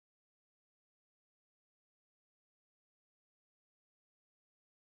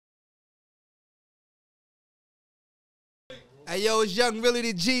Hey, yo, it's Young Really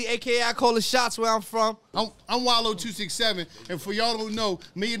the G, a.k.a. I call the shots where I'm from. I'm Wallo 267, and for y'all don't know,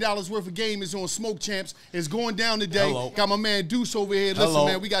 $1 million worth of game is on Smoke Champs. It's going down today. Hello. Got my man Deuce over here. Listen, Hello.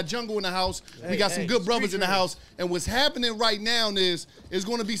 man, we got Jungle in the house. We got some good brothers in the house. And what's happening right now is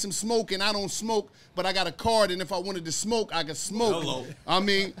going to be some smoke, and I don't smoke, but I got a card, and if I wanted to smoke, I could smoke. Hello. I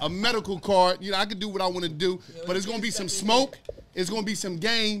mean, a medical card. You know, I could do what I want to do, but it's going to be some smoke. It's going to be some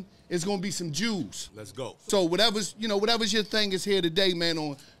game. It's gonna be some Jews. Let's go. So whatever's your thing is here today, man,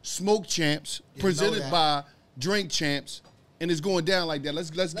 on Smoke Champs, presented by Drink Champs, and it's going down like that. Let's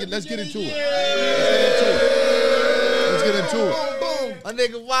get into it. Let's get into it. My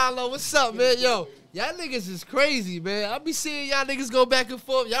nigga Wallo, what's up, man? Yo, y'all niggas is crazy, man. I be seeing y'all niggas go back and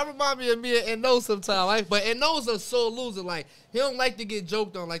forth. Y'all remind me of me and No sometimes, right? But No's a sore loser. Like, he don't like to get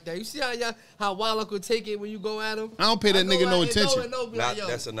joked on like that. You see how Wallo could take it when you go at him? I don't pay that nigga no attention.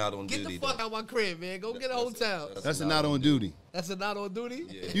 That's a not on duty. Get the fuck out my crib, man. Go get a hotel. That's a not on duty. That's a not on duty?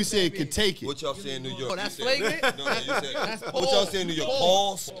 Yeah. You said could take it. What y'all say in New York? Oh, that's flagrant? No, you said, That's what y'all say in New York?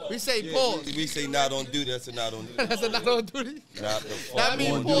 Pause? We say Yeah, pause. We say not on duty. That's a not on duty. That's a not on duty? Not the fuck That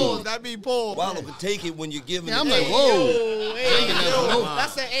mean on pause. duty. That mean pause. Wallo can take it when you're giving Yeah, I'm it. like, whoa. Hey, yo.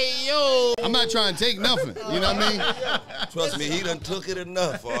 That's an ayo. I'm not trying to take nothing. You know what I mean? Trust me, he done took it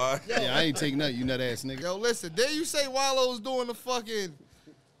enough, all right? Yeah, I ain't take nothing, you nut ass nigga. Yo, listen, didn't you say Wallo was doing the twerk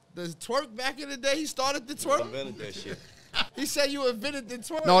back in the day? He started the twerk? Invented that shit. He said you invented the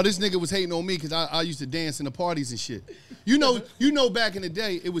twerk. No, this nigga was hating on me because I used to dance in the parties and shit. You know, back in the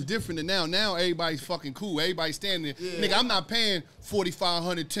day, it was different than now. Now everybody's fucking cool. Everybody's standing there. Yeah. Nigga, I'm not paying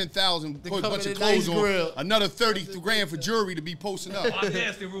 $4,500, $10,000, put a bunch of clothes on, another 30 grand for jewelry to be posting up. I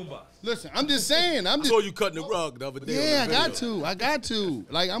danced in Roomba. Listen, I'm just saying. I saw you cutting the rug the other day. Yeah, I got to.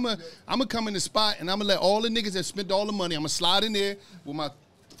 Like, I'm a come in the spot and I'm gonna let all the niggas that spent all the money, I'm gonna slide in there with my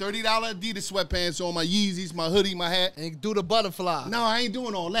 $30 Adidas sweatpants on, my Yeezys, my hoodie, my hat. And do the butterfly. No, I ain't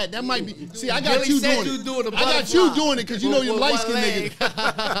doing all that. That might be. See, I got you doing it. I got you doing it because you know you're light skinned niggas.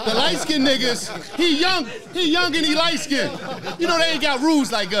 The light skinned niggas, he young and he light skinned. You know they ain't got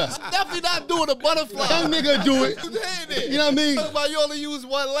rules like us. Definitely not doing the butterfly. Young nigga do it. You know what I mean? Talk about you only use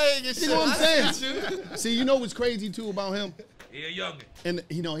one leg and shit. You know what I'm saying? See, you know what's crazy too about him? He a younger. And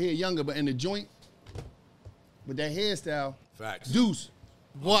he a younger, but in the joint, with that hairstyle, Facts. Deuce.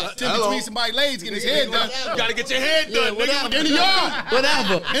 What? Between somebody's legs, getting his head done. You gotta get your head done, nigga. In the yard.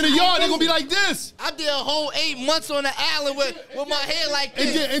 Whatever. In the yard, they gonna be like this. I did a whole 8 months on the island with my hair like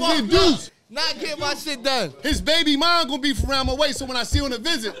this. And then Deuce. Not getting my shit done. His baby mom gonna be from around my waist, so when I see her on a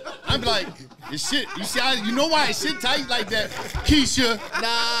visit, I'm be like, this shit, you know why his shit tight like that, Keisha.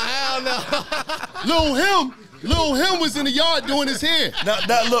 Nah, hell no. Lil' him was in the yard doing his hair. Not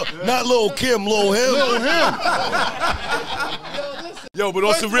Lil' Kim, Lil' him. Lil' him. Yo, but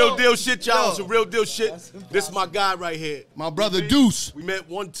on some real deal shit, y'all, some real deal shit. This is my guy right here. My brother Deuce. We met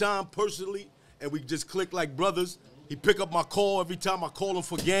one time personally, and we just clicked like brothers. He pick up my call every time I call him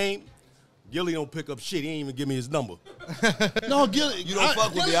for game. Gillie don't pick up shit. He ain't even give me his number. No, Gillie. You don't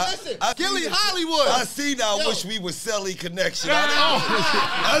fuck with me. Gillie Hollywood. I see now. I wish we were Selly connection.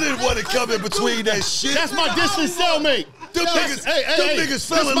 I didn't want to come in between that shit. That's my distant cellmate. Them niggas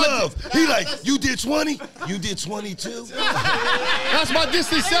fell in love. He like, you did 20? You did 22? That's my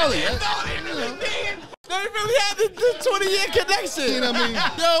distant celly. They really had the 20-year connection. You know what I mean?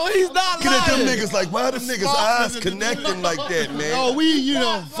 Yo, he's not Get at them lying. niggas like, why them niggas eyes connecting like that, man? Oh, we,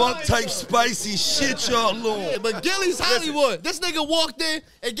 Fuck type spicy shit y'all on. But Gillie's Hollywood. This nigga walked in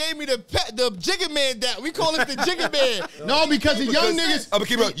and gave me the Jigga Man down. We call it the Jigga Man. No, because the young niggas. I'm gonna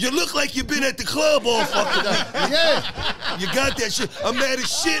keep up. You look like you been at the club all fucking night. Yeah. You got that shit. I'm mad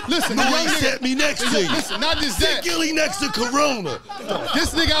as shit. Listen, no the young one nigga- sat me next to you. Listen, not just Sit that. Gillie next to Corona.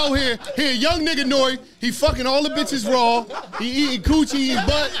 This nigga out here, he a young nigga Nori. He fucking all the bitches raw. He eating coochie, eating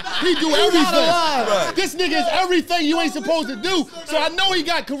butt. He do everything. Right. This nigga is everything you ain't supposed to do. So I know he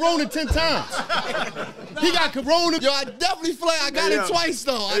got Corona 10 times. He got Corona. Yo, I definitely feel like I got it twice,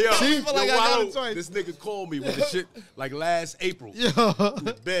 though. I definitely feel like I got it twice. This nigga called me with the shit like last April. Yo.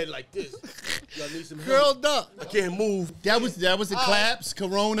 In bed like this. Y'all need some help. Curled up. I can't move. That was the claps,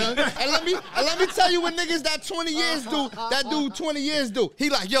 Corona. And let me tell you what niggas that 20 years do. That dude 20 years do.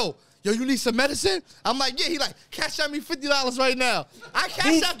 He like, yo, you need some medicine? I'm like, yeah. He like, cash out me $50 right now. I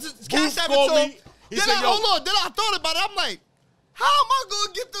cash out to him. Then hold on. Then I thought about it. I'm like, how am I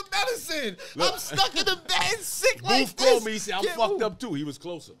gonna get the medicine? Look, I'm stuck in the bed, sick like Booth this. called me. He said, I'm fucked up too. He was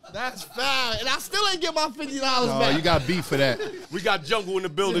closer. That's foul. And I still ain't get my $50 Oh, back. you got beef for that. We got Jungle in the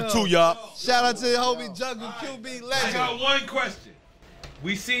building too, y'all. Shout out to the homie Jungle QB I legend. got one question.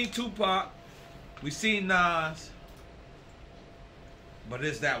 We seen Tupac, we seen Nas, but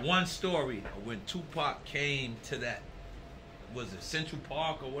it's that one story of when Tupac came to that was it Central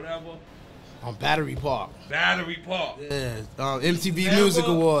Park or whatever? On Battery Park. Battery Park. Yeah, MTV Music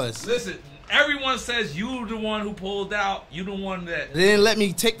Awards. Listen, everyone says you the one who pulled out. You the one that. They didn't let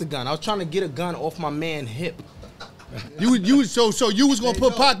me take the gun. I was trying to get a gun off my man hip. So you was gonna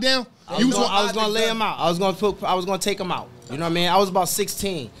put Pac down? I was gonna lay him out. I was gonna take him out. You know what I mean? I was about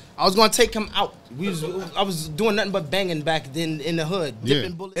 16. I was gonna take him out. I was doing nothing but banging back then in the hood,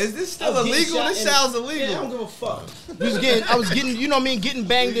 dipping bullets. Is this still illegal? This sounds illegal. Yeah, I don't give a fuck. I was getting, you know what I mean, getting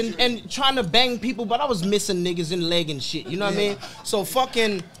banged and trying to bang people, but I was missing niggas in the leg and shit. You know what I mean? So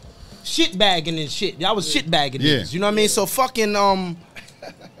fucking shit bagging and shit. I was shit bagging niggas. You know what I mean? So fucking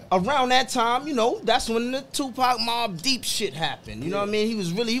around that time, you know, that's when the Tupac Mobb Deep shit happened. You know what I mean?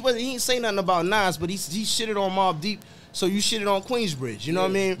 He ain't say nothing about Nas, but he shitted on Mobb Deep. So you shitted on Queensbridge, you know what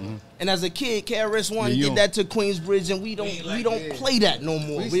I mean? And as a kid, KRS-One did that to Queensbridge, and we don't play that no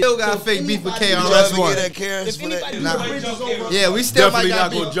more. We still got fake beef with KRS-One. Yeah, we still definitely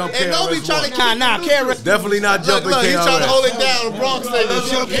not gonna jump KRS-One. And don't be trying to nah, KRS. Definitely not jumping KRS. He's trying to hold it down. The Bronx niggas.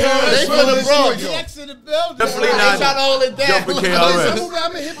 They from the Bronx. Definitely not trying to hold it down. jumping KRS.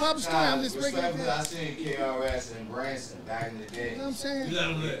 I'm a hip hop star. I'm just breaking it down. I seen KRS and Branson back in the day. You know what I'm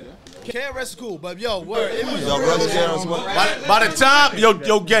saying? KRS is cool, but yo, word. By the time,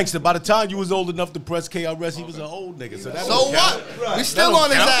 yo, gangster, by the time you was old enough to press KRS, he was an old nigga. So what? We still on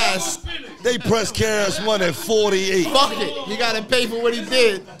his ass. They pressed KRS-One at 48. Fuck it. He got to pay for what he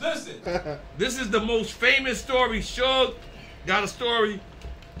did. Listen, this is the most famous story. Suge got a story.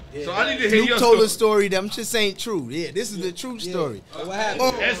 Yeah. So I need to hear your told story. a story that just ain't true. Yeah, this is the true story. So what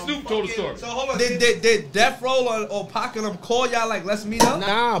happened? And Snoop told a story. So hold on. Did Death Row or Pac and them call y'all like, let's meet up?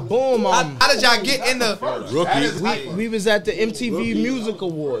 Nah, boom. How did y'all get in the rookie? We was at the MTV Music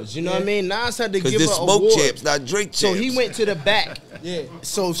Awards. You know what I mean? Nas had to give her Because an this smoke award. champs, not drink champs. So he went to the back. Yeah.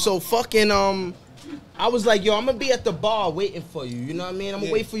 So fucking I was like, yo, I'm gonna be at the bar waiting for you. You know what I mean? I'm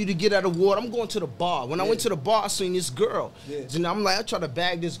gonna wait for you to get that award. I'm going to the bar. When I went to the bar, I seen this girl. You know, I'm like, I try to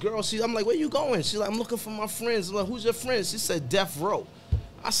bag this girl. I'm like, where you going? She's like, I'm looking for my friends. I'm like, who's your friends? She said, Death Row.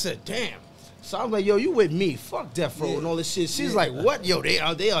 I said, damn. So I'm like, yo, you with me? Fuck Death Row and all this shit. She's like, what? Yo, they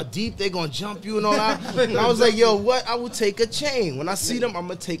are deep. They gonna jump you and all that. And I was like, yo, what? I will take a chain. When I see them, I'm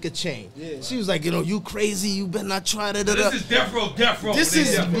gonna take a chain. She was like, you know, you crazy. You better not try that. This is Death Row. This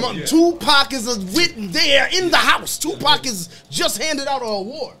is Tupac is there in the house. Tupac is just handed out an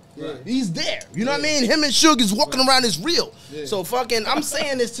award. He's there. You know what I mean? Him and Suge is walking around. It's real. So fucking, I'm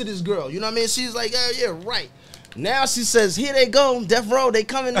saying this to this girl. You know what I mean? She's like, yeah, right. Now she says, here they go, Death Row, they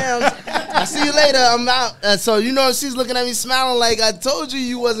coming down. I see you later, I'm out. So, you know, she's looking at me smiling like, I told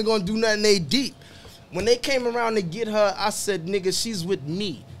you wasn't going to do nothing, they deep. When they came around to get her, I said, nigga, she's with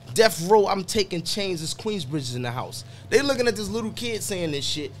me. Death Row, I'm taking chains, there's Queensbridge in the house. They looking at this little kid saying this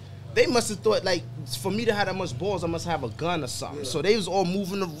shit. They must have thought, like, for me to have that much balls, I must have a gun or something. So they was all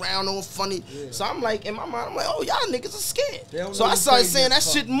moving around, all funny. So I'm like, in my mind, I'm like, oh, y'all niggas are scared. So I started saying that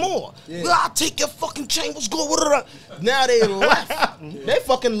shit more. Well, I'll take your fucking chain, what's going on? Now they left. They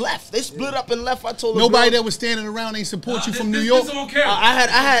fucking left. They split up and left. I told them. Nobody that was standing around ain't support you from New York? I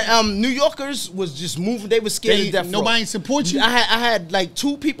had New Yorkers was just moving. They was scared of Death Row. Nobody support you? I had like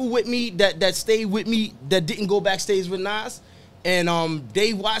 2 people with me that stayed with me that didn't go backstage with Nas. And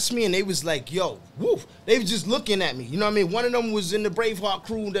they watched me and they was like, yo, woo. They was just looking at me. You know what I mean? One of them was in the Braveheart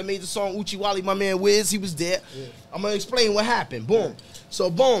crew that made the song Uchi Wally, my man Wiz. He was there. I'm going to explain what happened. Boom. So,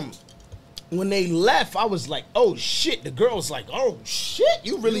 boom. When they left, I was like, oh, shit. The girl was like, oh, shit.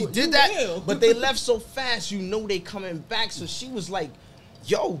 You really did that? But they left so fast, you know they coming back. So she was like,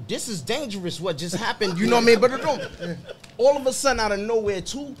 yo, this is dangerous what just happened. You know what I mean? But all of a sudden, out of nowhere,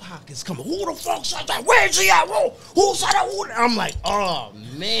 Tupac is coming. Who the fuck said that? Where's he at? Who said that? I'm like, oh,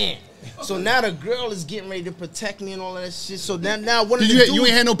 man. So now the girl is getting ready to protect me and all of that shit. So now one of the dudes, you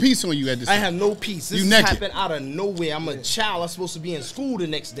ain't had no peace on you at this time? I have no peace. This happened out of nowhere. I'm a child. I'm supposed to be in school the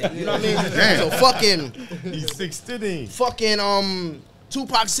next day. You know what I mean? Damn. So fucking... He's 16. Fucking,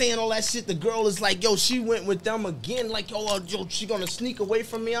 Tupac saying all that shit. The girl is like, yo, she went with them again. Like, yo, she gonna sneak away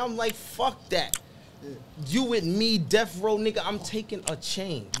from me. I'm like, fuck that. You with me, Death Row, nigga. I'm taking a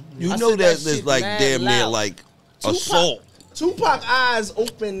chain. You know that there's like damn near like assault. Tupac eyes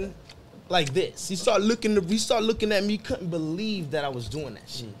open like this. He started looking at me. Couldn't believe that I was doing that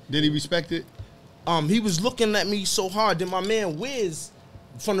shit. Did he respect it? He was looking at me so hard. Then my man Wiz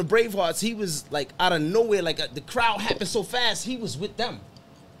from the Bravehearts, he was like out of nowhere, like the crowd happened so fast, he was with them.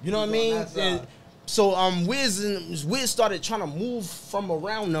 You know what I mean? And so Wiz started trying to move from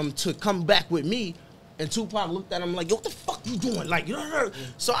around them to come back with me, and Tupac looked at him like, yo, what the fuck fuck you doing? Like, you know,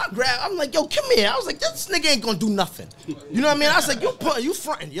 so I'm like, yo, come here. I was like, this nigga ain't gonna do nothing. You know what I mean? I was like, you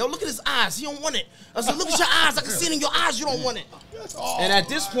fronting. Yo, look at his eyes. He don't want it. I was like, look at your eyes. I can see it in your eyes. You don't want it. And at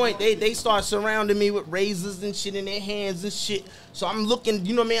this point, they start surrounding me with razors and shit in their hands and shit. So I'm looking,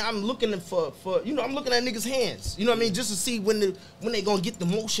 you know what I mean? I'm looking for you know, I'm looking at niggas' hands. You know what I mean? Just to see when they gonna get the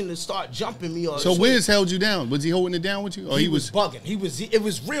motion to start jumping me. Or so Wiz held you down. Was he holding it down with you? Or he was bugging. It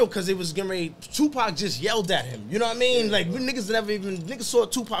was real because it was getting ready. Tupac just yelled at him. You know what I mean? Like niggas saw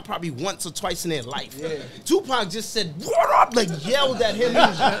Tupac probably once or twice in their life. Yeah. Tupac just said, "What up?" Like yelled at him.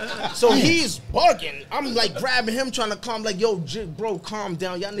 So he's bugging. I'm like grabbing him, trying to calm. Like, yo, bro, calm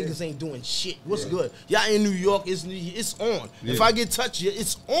down. Y'all niggas ain't doing shit. What's good? Y'all in New York? It's on. Yeah. If I get touched,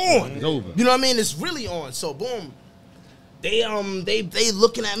 it's on. It's over. You know what I mean? It's really on. So boom. They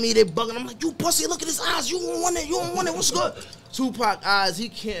looking at me, they bugging. I'm like, you pussy, look at his eyes. You don't want it. You don't want it. What's good? Tupac eyes,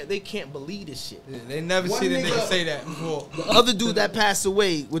 they can't believe this shit. Yeah, they never see the nigga say that before. The other dude that passed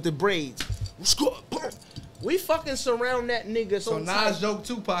away with the braids. What's good? We fucking surround that nigga. So Nas joked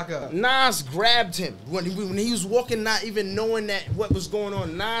Tupac up. Nas grabbed him when he was walking, not even knowing that what was going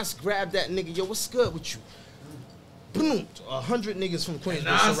on. Nas grabbed that nigga. Yo, what's good with you? Boom, 100 niggas from Queens.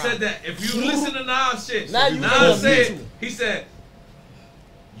 Nas said that. If you listen to Nas shit, now you Nas said, he said,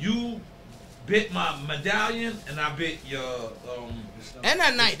 you bit my medallion and I bit your and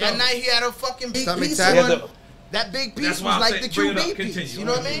that night he had a fucking big piece on. That big piece was like the QB piece. You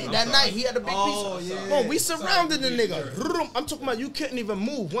know what I mean? That night he had a big piece. Yeah. Bro, we surrounded the nigga. I'm talking about you couldn't even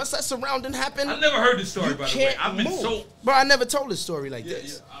move. Once that surrounding happened, I never heard this story, by the way. I've been so... Bro, I never told this story like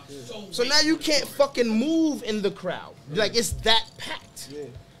this. So now you can't fucking move in the crowd. Like, it's that packed.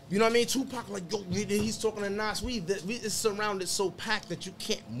 You know what I mean? Tupac, like, yo, he's talking to Nas. It's surrounded so packed that you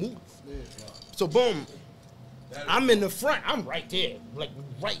can't move. So boom. I'm in the front. I'm right there, like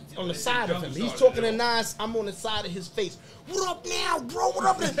right on the side of him. He's talking to Nas. I'm on the side of his face. What up now, bro? What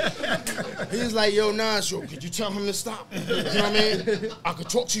up? He's like, yo, Nas, yo, could you tell him to stop? You know what I mean? I could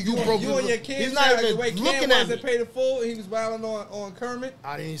talk to you, bro. You and your kids. He's not even looking at me. Paid the full. He was wilding on Kermit.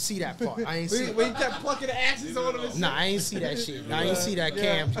 I didn't see that part. I ain't see. When he kept plucking the ashes on him. Nah, I ain't see that shit. I ain't see that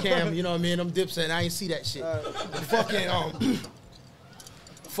Cam. You know what I mean? I'm Dipset. I ain't see that shit.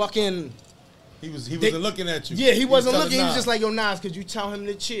 Fucking. He wasn't looking at you. Yeah, he wasn't looking. He was just like, yo, Nas, could you tell him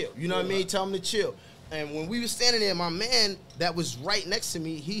to chill? You know what I mean? Tell him to chill. And when we were standing there, my man that was right next to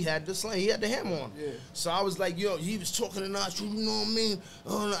me, he had the sling. He had the hammer on. Yeah. So I was like, yo, he was talking to Nas, you know what I mean?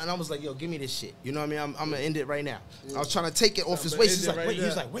 And I was like, yo, give me this shit. You know what I mean? I'm going to end it right now. Yeah. I was trying to take it off his waist. He's like, wait. He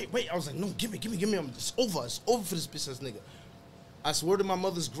was like, wait. I was like, no, give me. It's over. It's over for this bitch ass nigga. I swear to my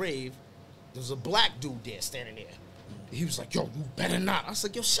mother's grave, there was a black dude there standing there. He was like, yo, you better not. I was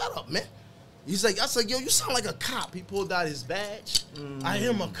like, yo, shut up, man. He's like, I said, yo, you sound like a cop. He pulled out his badge. I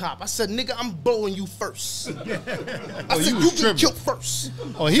am a cop. I said, nigga, I'm blowing you first. I said, you get killed first.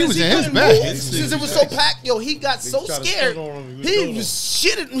 Oh, he was in his badge. Since it was so packed, yo, he got so scared. He was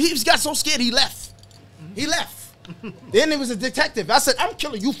shitting. He got so scared, he left. He left. Then there was a detective. I said, I'm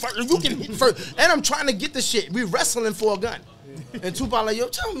killing you first. You can hit first. And I'm trying to get the shit. We wrestling for a gun. And Tupac like, yo,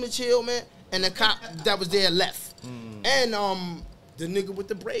 tell him to chill, man. And the cop that was there left. And the nigga with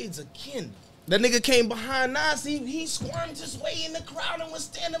the braids again. That nigga came behind Nas. He squirmed his way in the crowd and was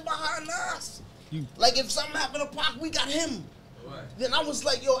standing behind Nas. Like, if something happened to Pac, we got him. Right. Then I was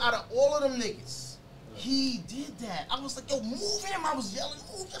like, yo, out of all of them niggas, he did that. I was like, yo, move him. I was yelling,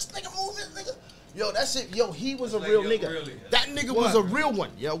 move this nigga, move this nigga. Yo, that shit, yo, he was a real nigga. Really? That nigga was a real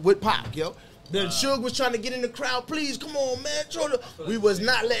one, yo, with Pac, yo. The Suge was trying to get in the crowd. Please, come on, man. We was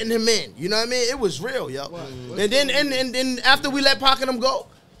not letting him in. You know what I mean? It was real, yo. And then after we let Pac and them go,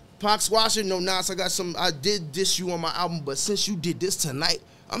 Pac squashing, no, Nas, I did diss you on my album, but since you did this tonight,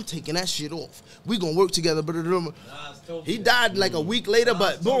 I'm taking that shit off. We gonna work together. He died like a week later,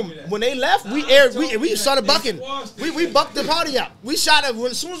 but boom, when they left, we started bucking. We bucked the party out. We shot it.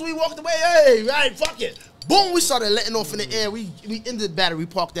 As soon as we walked away, hey, right, fuck it. Boom, we started letting off in the air. We ended Battery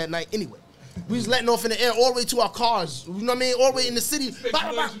Park that night anyway. We was letting off in the air all the way to our cars. You know what I mean? All the way in the city,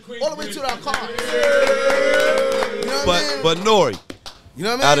 all the way to our cars. You know what I mean? But Nori, you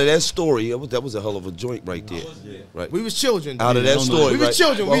know what I mean? Out of that story, that was a hell of a joint right there. Right. We was children. Out of that story, we was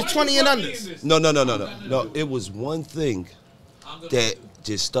children. We was 20 and unders. No. It was one thing that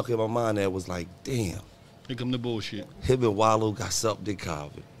just stuck in my mind that was like, damn. Here come the bullshit. Him and Wallo got something in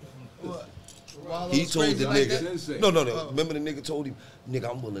common. What? He told the nigga, no. Remember the nigga told him, nigga,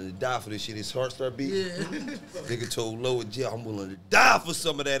 I'm willing to die for this shit. His heart started beating. Yeah. Nigga told Low in jail, I'm willing to die for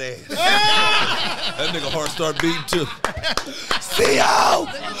some of that ass. That nigga heart started beating too. See y'all?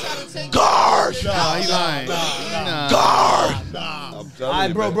 Guard! Nah, he lying. Guard! All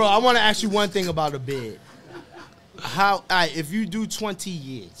right, bro, I want to ask you one thing about the bed. How? Alright, if you do 20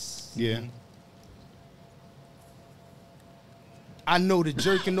 years, Yeah. I know the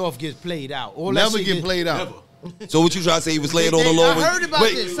jerking off gets played out. All Never that shit get played out. So what you trying to say? He was laying on the lawn? I heard about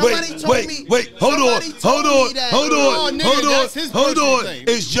this. Somebody told me. Hold on. Oh, nigga, that's his personal thing.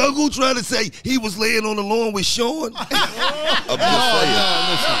 Is Jungle trying to say he was laying on the lawn with Sean? I'm just saying.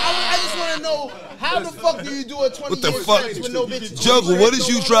 I just want to know, how the fuck do you do a 20-year stretch with no bitches? Jungle, what is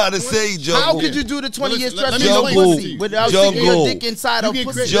you trying to say, Jungle? How could you do the 20-year stretch with Jungle, no pussy without sticking your dick inside a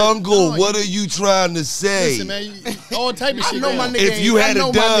pussy? Jungle, what are you trying to say? Listen, man, all type of shit. I know my nigga. If you had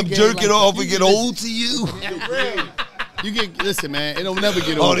a dub jerking off and get old to you? You get, listen, man, it don't never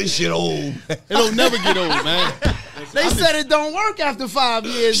get Oh, old. this shit old. It don't never get old, man. They said it don't work after 5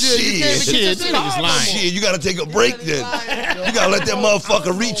 years. You can't even get your shit hard no more. Shit, you gotta take a break then. You gotta let that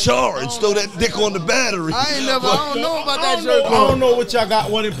motherfucker recharge. Throw that dick on the battery. I don't know about that jerk. I don't know what y'all got,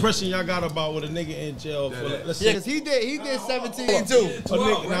 what impression y'all got about with a nigga in jail for, let's say. Yeah, cause he did 17 too.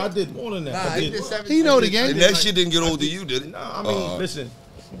 I did more than that. He did 17. He know the game. And that shit didn't get old to you, did it? Nah, I mean, listen.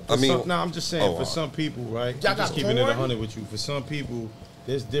 I'm just saying, for some people, right? I'm just keeping it 100 with you. For some people,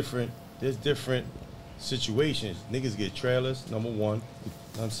 there's different situations. Niggas get trailers, number one. You know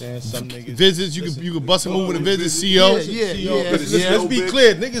what I'm saying? Some niggas Visits, you can bust a move with a visit, CO. Yeah. Let's be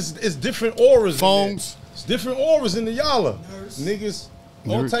clear, niggas, it's different auras. Phones. It's different auras in the yalla. Niggas,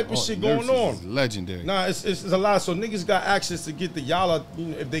 all type of shit going on. Legendary. Nah, it's a lot. So niggas got access to get the yalla. You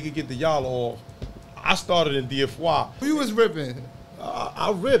know, if they could get the yalla off. I started in DFY. You was ripping.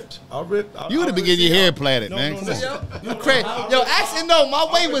 I ripped. You would have been getting your hair plaited, man. You crazy. Yo, ask and no, my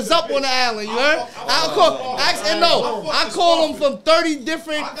weight was up on the island, you heard? Ask and no. I call them from 30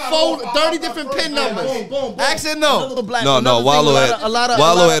 different pin numbers. Ask and no. No, Wallo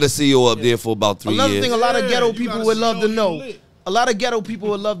had a CEO up there for about 3 years. Another thing a lot of ghetto people would love to know. A lot of ghetto people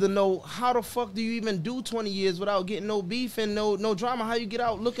would love to know, how the fuck do you even do 20 years without getting no beef and no drama? How you get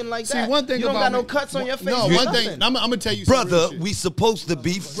out looking like that? See, one thing you don't about got no cuts on your face. No, one thing. I'm gonna tell you, brother, we supposed to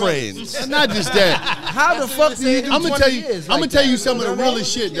be friends. It's not just that. How the fuck do you do 20 years? I'm gonna tell you some of the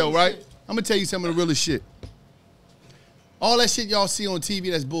realest shit, though, right? I'm gonna tell you some of the realest shit. All that shit y'all see on TV,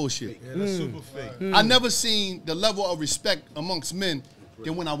 that's bullshit. Yeah, that's super fake. I never seen the level of respect amongst men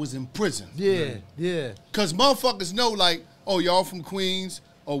than when I was in prison. Yeah. Cause motherfuckers know, like, oh, y'all from Queens,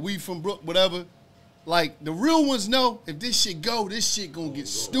 or we from Brook, whatever. Like, the real ones know, if this shit go, this shit gonna get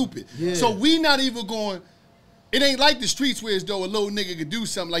stupid. Yeah. So we not even going, it ain't like the streets where as though a little nigga could do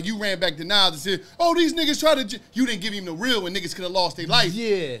something. Like, you ran back to Niles and said, oh, these niggas try to, you didn't give him the real when niggas could have lost their life.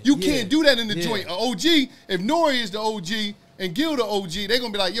 Yeah. You can't do that in the joint. A OG, if Nori is the OG and Gil the OG, they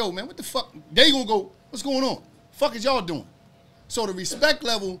gonna be like, yo, man, what the fuck? They gonna go, what's going on? Fuck is y'all doing? So the respect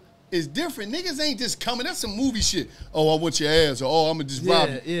level is different. Niggas ain't just coming. That's some movie shit. Oh, I want your ass, or oh, I'm gonna just rob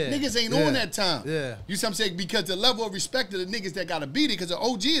you. Yeah. Niggas ain't on that time. Yeah. You see what I'm saying? Because the level of respect of the niggas that gotta be there, because the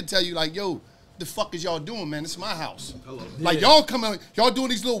OG will tell you, like, yo, the fuck is y'all doing, man? It's my house. Like, y'all coming, y'all doing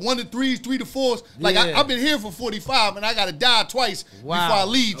these little 1 to 3s, 3 to 4s. Like, I've been here for 45, and I gotta die twice before I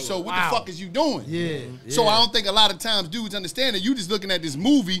leave. So what the fuck is you doing? Yeah. So I don't think a lot of times dudes understand that you just looking at this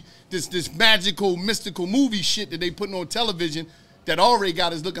movie, this magical, mystical movie shit that they putting on television that already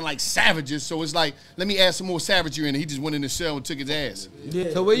got us looking like savages. So it's like, let me add some more savagery in it. He just went in the cell and took his ass. Yeah.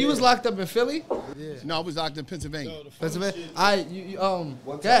 So where you was locked up in Philly? Yeah. No, I was locked in Pennsylvania. Pennsylvania.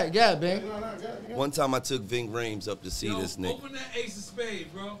 Yeah, Ben. One time I took Ving Rhames up to see this nigga. Open that ace of spades,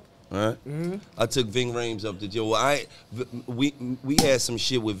 bro. All right? I took Ving Rhames up to jail. Well, we had some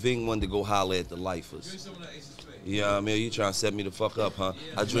shit with Ving wanted to go holler at the lifers. Drink some of that ace of spades. Yeah, I mean, you trying to set me the fuck up, huh?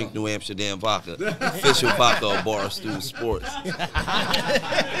 I drink New Amsterdam vodka. Official vodka of Barstool Sports.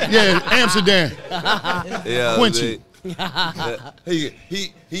 Yeah, Amsterdam. Yeah, Quincy.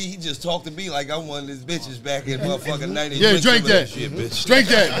 He just talked to me like I'm one of his bitches back in motherfucking 90s. Yeah, drink that. Shit, bitch. Drink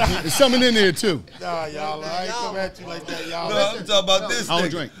that. There's something in there, too. Nah, y'all, I ain't come at you like that, y'all. No, I'm talking about this I don't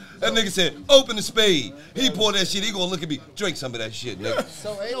nigga. drink. That nigga said, open the spade. He poured that shit. He gonna look at me. Drink some of that shit, nigga.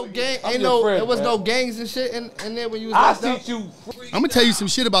 So ain't no gang, there was no gangs and shit in there when you was I locked up? see you. I'm going to tell you some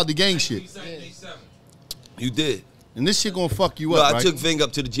shit about the gang shit. You did. And this shit going to fuck you No, up, I right? took Ving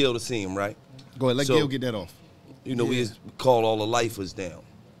up to the jail to see him, right? Go ahead, let So- Gil get that off. You know, we called all the lifers down.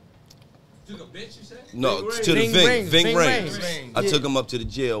 Took a bitch, you said? No, to the Ving Rhames. I took him up to the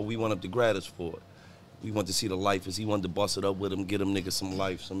jail. We went up to Gratis for it. We went to see the lifers. He wanted to bust it up with him, get them niggas some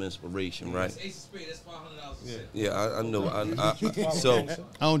life, some inspiration, right? That's ace of spades, that's $500 a set. Yeah, I know. So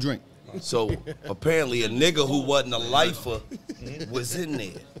I don't drink. So apparently a nigga who wasn't a lifer was in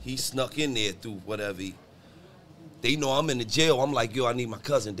there. He snuck in there through whatever. They know I'm in the jail. I'm like, yo, I need my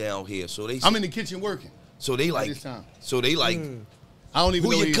cousin down here. So they. I'm in the kitchen working. So they like. this time. So they like. I don't even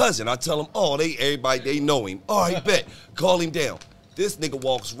know who your cousin. I tell him, oh, everybody, they know him. All right, bet. Call him down. This nigga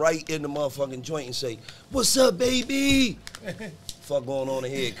walks right in the motherfucking joint and say, what's up, baby? Fuck going on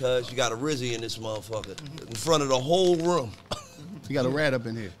in here, cuz? You got a Rizzy in this motherfucker. In front of the whole room. You got a rat up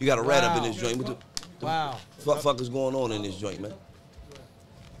in here. You got a rat up in this joint. Wow. Fuck is going on in this joint, man?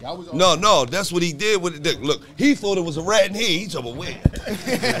 No, that's what he did with it. Look, he thought it was a rat in here. He talking about where?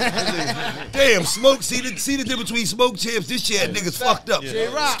 Damn, Smoke. See the difference between Smoke Champs. This shit had niggas fucked up.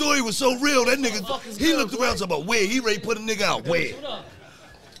 The story was so real. That nigga, he looked around talking about where? He ready to put a nigga out. Where?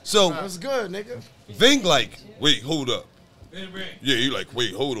 So that's good, nigga. Ving like, wait, hold up. Yeah, he like,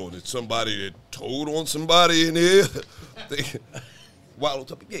 wait, hold on. It's somebody that told on somebody in here. Wallo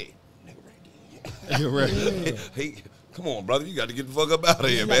told me, yeah, nigga right. Hey, come on, brother. You got to get the fuck up out of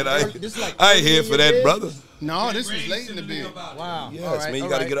here, man. I ain't here for that, brother. No, this was late in the bid. Wow. Yes, man. You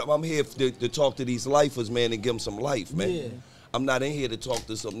got to get up. I'm here to talk to these lifers, man, and give them some life, man. Yeah. I'm not in here to talk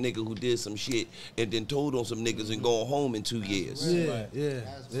to some nigga who did some shit and then told on some niggas and going home in 2 years. Yeah.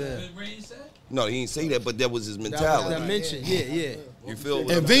 No, he didn't say that, but that was his mentality. That mention. Yeah. You feel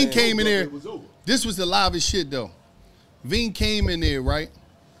what And I'm Ving saying? came in there. This was the livest shit, though. Ving came in there, right?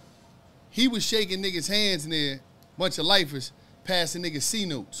 He was shaking niggas' hands in there, bunch of lifers, passing niggas C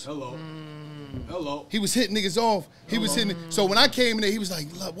notes. Hello. Hello. He was hitting niggas off. He was hitting. So when I came in there, he was like,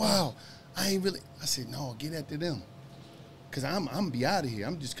 wow, I ain't really. I said, no, get after them. Because I'm be out of here.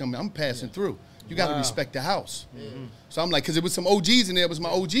 I'm just coming. I'm passing through. You got to respect the house. So I'm like, because there was some OGs in there. It was my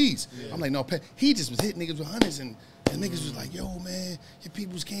OGs. I'm like, no, he just was hitting niggas with hundreds. And niggas was like, yo, man, your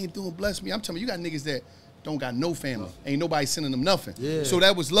peoples came through and blessed me. I'm telling you, you got niggas that don't got no family. Ain't nobody sending them nothing. So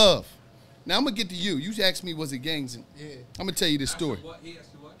that was love. Now I'm going to get to you. You asked me, was it gangs? And I'm going to tell you this story.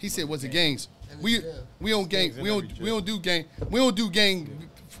 He said, was it gangs? We don't gang. We don't do gang. We don't do gang.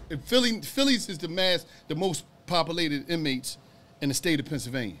 Phillies is the most populated inmates in the state of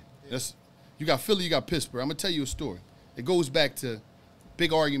Pennsylvania. You got Philly, you got Pittsburgh. I'm gonna tell you a story. It goes back to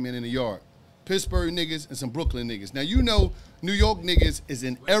big argument in the yard. Pittsburgh niggas and some Brooklyn niggas. Now you know New York niggas is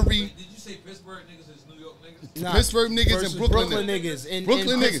in every. Did you say Pittsburgh niggas is New York niggas? Nah, Pittsburgh niggas and Brooklyn niggas.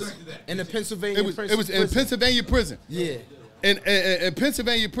 Brooklyn niggas. In the Pennsylvania prison. It was in Pennsylvania prison. Yeah. In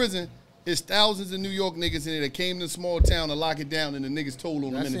Pennsylvania prison, it's thousands of New York niggas in there that came to the small town to lock it down, and the niggas told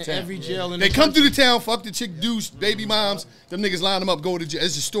on them in the town. Every jail in they the come country. through the town, fuck the chick, douche, baby moms. Them niggas line them up, go to jail.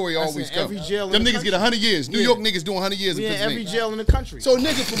 It's the story always comes. Every jail in them the niggas country. get 100 years. New York niggas do 100 years in Yeah, Pennsylvania. every jail in the country. So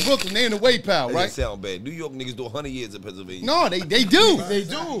niggas from Brooklyn, they in the way pal, That right? doesn't sound bad. New York niggas do 100 years in Pennsylvania. No, they do. They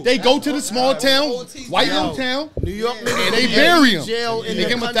do. They go to the small town, white little town, New York niggas. and they bury them. Jail in They the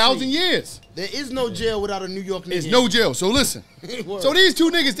give them country. 1,000 years. There is no jail without a New York nigga. There's no jail. So listen. So these two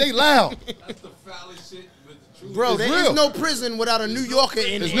niggas, they loud. That's the foulest shit with the truth. Bro, there real. is no prison without a New Yorker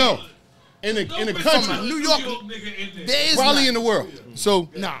in There's it. no. In the country. New York. nigga in there. There is Probably not. in the world. So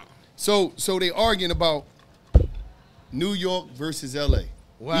Nah. So they arguing about New York versus LA.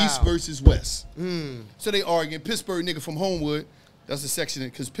 Wow. East versus West. So they arguing. Pittsburgh nigga from Homewood, that's the section,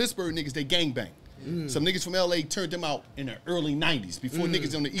 because Pittsburgh niggas, they gangbang. Some niggas from LA turned them out in the early 90s, before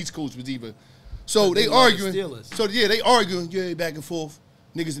niggas on the East Coast was even. So they arguing. Steelers. So yeah, they arguing, back and forth.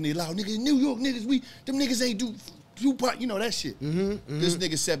 Niggas in there loud. Niggas, New York niggas, them niggas ain't do you know that shit. This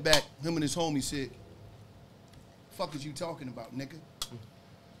nigga sat back, him and his homie said, fuck is you talking about, nigga?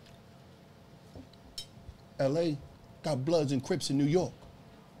 LA got Bloods and Crips in New York.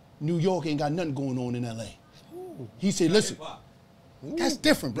 New York ain't got nothing going on in LA. He said, listen, that's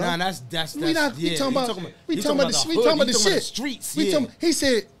different, bro. Nah, that's we talking about the shit. Streets. He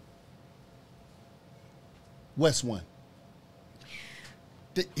said, West one.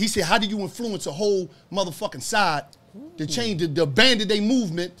 He said, how do you influence a whole motherfucking side to change the abandon their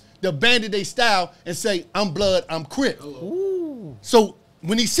movement, the abandon their style, and say, I'm Blood, I'm Crip. So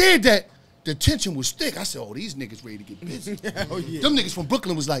when he said that, the tension was thick. I said, oh, these niggas ready to get busy. Them niggas from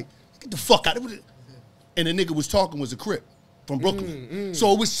Brooklyn was like, get the fuck out of it. And the nigga was talking was a Crip from Brooklyn.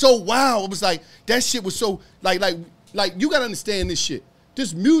 So it was so wild. It was like, that shit was so, like you gotta understand this shit.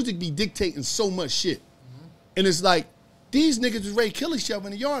 This music be dictating so much shit. And it's like, these niggas was ready to kill each other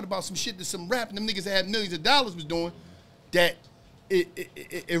in the yard about some shit that some rap and them niggas that had millions of dollars was doing, that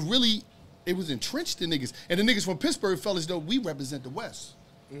it really, it was entrenched in niggas. And the niggas from Pittsburgh felt as though we represent the West.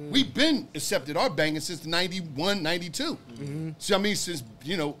 We've been accepted our banging since 91, 92. So I mean, since,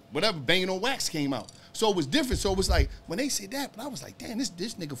 whatever, Banging on Wax came out. So it was different. So it was like, when they said that, but I was like, damn, this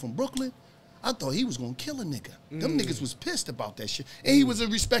nigga from Brooklyn, I thought he was gonna kill a nigga. Them niggas was pissed about that shit. And he was a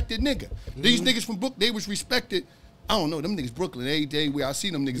respected nigga. These niggas from Brooklyn, they was respected. I don't know, them niggas Brooklyn, where I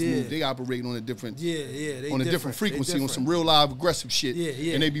see them niggas move, they operate on a different, on a different frequency, on some real live aggressive shit,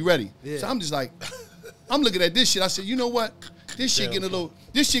 and they be ready. So I'm just like, I'm looking at this shit, I said, you know what? this shit getting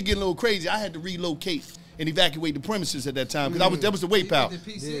a little crazy. I had to relocate and evacuate the premises at that time because that was the weight power.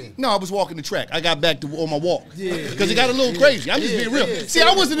 No, I was walking the track. I got back to on my walk because it got a little crazy. I'm just being real. See,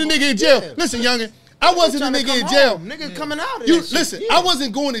 I wasn't a nigga in jail. Listen, youngin'. I wasn't a nigga in jail. Nigga coming out of listen, I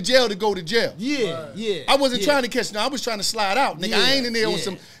wasn't going to jail to go to jail. Yeah. I wasn't trying to catch. No, I was trying to slide out. Nigga, I ain't in there with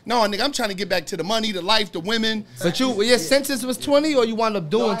some. No, nigga, I'm trying to get back to the money, the life, the women. But your sentence was 20, or you wound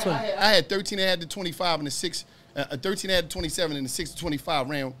up doing 20? I had 13. I had the 25 and the 6. 13. I had the 27 and the 6 to 25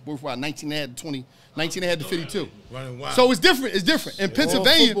 ran worthwhile. 19. I had the 20. 19. I had the 52. Running wild. So it's different. It's different. In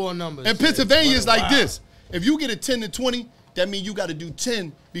Pennsylvania, it's like this. If you get a 10 to 20. That means you got to do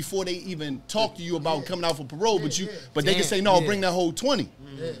 10 before they even talk to you about coming out for parole. But they can say, no, bring that whole 20.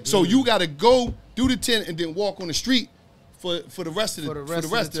 So you got to go do the 10 and then walk on the street for the rest of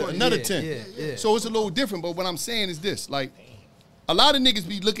another 10. So it's a little different. But what I'm saying is this: like, a lot of niggas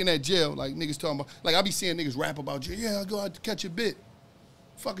be looking at jail, like niggas talking about, like I be seeing niggas rap about jail. Yeah, I go out to catch a bit.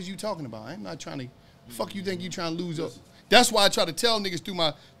 Fuck is you talking about? I'm not trying to. Fuck you think you trying to lose up? That's why I try to tell niggas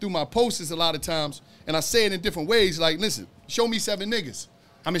through my posters a lot of times, and I say it in different ways. Like, listen, show me 7 niggas.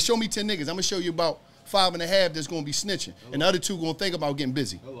 I mean, show me 10 niggas. I'm gonna show you about 5.5 that's gonna be snitching, and the other 2 gonna think about getting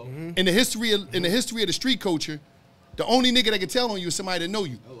busy. In the history of the street culture, the only nigga that can tell on you is somebody that know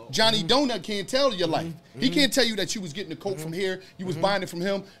you. Johnny Donut can't tell your life. He can't tell you that you was getting the coke from here, you was buying it from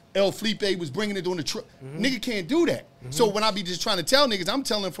him. El Felipe was bringing it on the truck. Nigga can't do that. So when I be just trying to tell niggas, I'm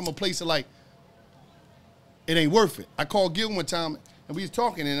telling from a place of like, it ain't worth it. I called Gil one time, and we was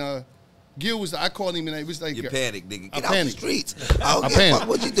talking, and Gil was, I called him, and it was like, you panicked, nigga. Get out the streets. I panicked.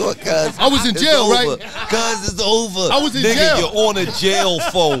 What you doing, cuz? I was in jail, right? Cuz it's over. I was in nigga, jail. You're on a jail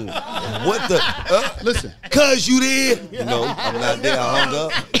phone. What the? Listen. Cuz you there? No, I'm not there. I hung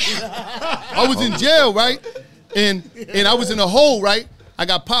up. I was in jail, right? And I was in a hole, right? I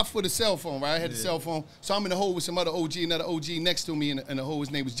got popped for the cell phone, right? I had the cell phone. So I'm in the hole with some other OG, another OG next to me in the hole.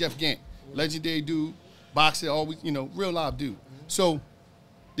 His name was Jeff Gant. Legendary dude. Boxer, always, real live dude. So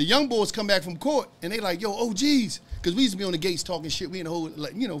the young boys come back from court and they like, yo, OGs, because we used to be on the gates talking shit. We in the whole,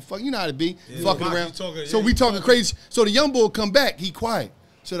 like, fuck, you know how to be, fucking around. So we talking crazy. So the young boy come back, he quiet.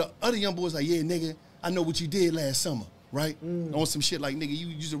 So the other young boy's like, yeah, nigga, I know what you did last summer, right? On some shit like, nigga,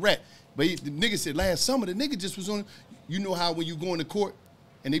 you's a rat. But the nigga said last summer, the nigga just was on, you know how when you go into court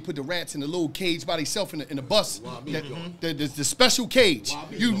and they put the rats in the little cage by themselves in the bus, the special cage.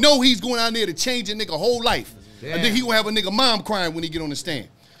 You know he's going out there to change a nigga whole life. And then he gonna have a nigga mom crying when he get on the stand.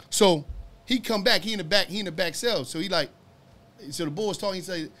 So he come back, he in the back cell. So he like, so the boys talking, he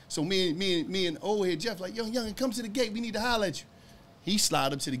say, so me and old head Jeff like, yo, young, come to the gate, we need to holler at you. He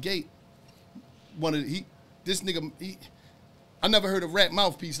slide up to the gate. This nigga, I never heard a rat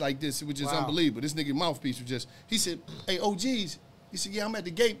mouthpiece like this. It was just unbelievable. This nigga mouthpiece was just, he said, hey, OGs. He said, yeah, I'm at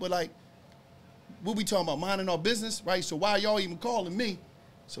the gate, but like, what we talking about, minding our business, right? So why y'all even calling me?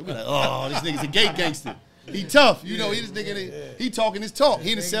 So we like, oh, this nigga's a gate gangster. He tough, he this nigga, he talking his talk.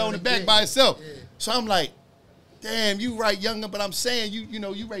 He in the cell in the back by himself. So I'm like, damn, you right, younger, but I'm saying,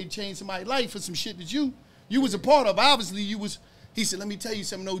 you ready to change somebody's life for some shit that you was a part of. Obviously, you was, he said, let me tell you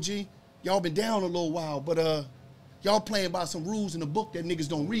something, OG. Y'all been down a little while, but y'all playing by some rules in the book that niggas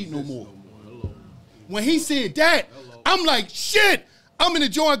don't read no more. When he said that, I'm like, shit. I'm in the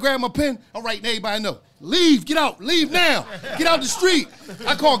joint, grab my pen. I'm writing everybody I know. Leave, get out, leave now. Get out the street.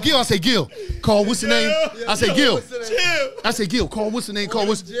 I call Gil, I say, Gil, call what's the name? I say, Gil. I say, Gil, call what's the name? Call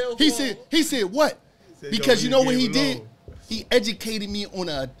what's, he said, what? Because you know what he did? He educated me on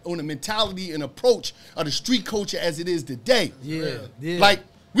a mentality and approach of the street culture as it is today. Yeah. Like,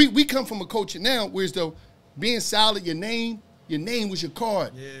 we come from a culture now where it's though being solid, your name was your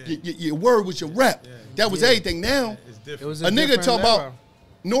card. Your word was your rep. That was everything. Now, a nigga talk about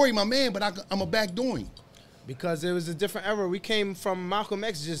Nori, my man, but I'm a backdoor him. Because it was a different era. We came from Malcolm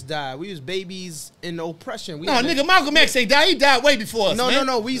X just died. We was babies in oppression. Nigga, Malcolm X ain't died. He died way before us, man.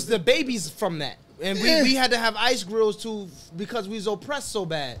 No. We was the babies from that. And we had to have ice grills too because we was oppressed so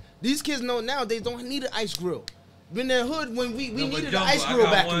bad. These kids know now they don't need an ice grill. In their hood, when we needed an ice grill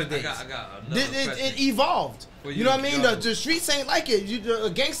back in the days. It evolved. You know what I mean? The streets ain't like it. A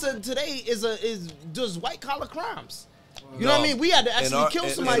gangster today does white collar crimes. You know what I mean? We had to actually kill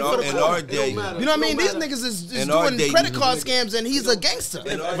somebody for the court. You know what I mean? These niggas is doing credit card scams and he's a gangster.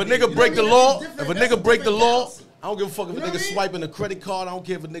 If a nigga break the law, I don't give a fuck if a nigga swiping a credit card. I don't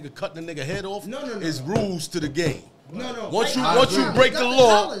care if a nigga cutting a nigga head off. It's rules to the game. Once you break the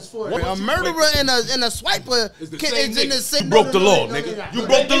law, a murderer and a swiper is in the same. You broke the law, nigga. You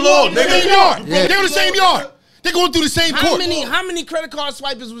broke the law, nigga. They're in the same yard. They're going through the same court. How many credit card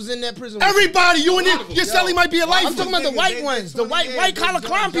swipers was in that prison? Everybody, you in there. Your celly might be a life. I'm talking about the white ones, the white collar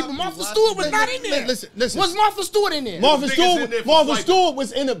crime people. Martha Stewart was not in there. Listen. Was Martha Stewart in there? Martha Stewart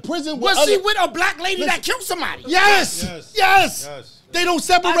was in a prison. Was she with a black lady that killed somebody? Yes. They don't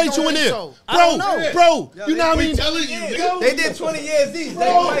separate you in there. Bro, you know what I mean? They did 20 years each.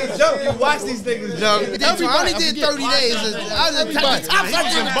 They might jump. You watch these niggas jump. I only did 30 days. I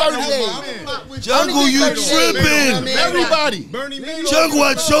did 30 days. Jungle, you tripping. Everybody. Jungle,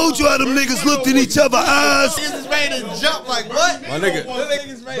 I showed you how them niggas looked in each other's eyes. Niggas ready to jump like what? My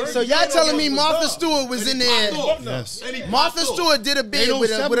nigga. So y'all telling me Martha Stewart was in there? Yes. Martha Stewart did a bid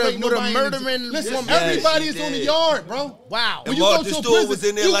with a murdering Listen, woman. everybody is on the yard, bro. Wow. When you go to a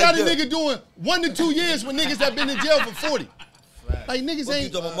prison, you got a nigga doing 1 to 2 years with niggas that been in jail for 40. Like niggas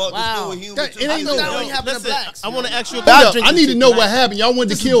ain't. Wow. It ain't no. I want to ask you I need to know what happened. Y'all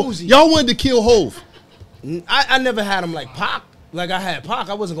wanted to kill Hov. I never had him like Pac. Like I had Pac,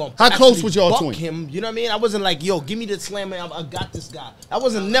 I wasn't gonna. How close was y'all to him? You know what I mean? I wasn't like, yo, give me the slammer. I got this guy. I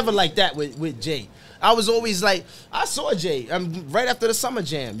wasn't never like that with Jay. I was always like, I saw Jay right after the Summer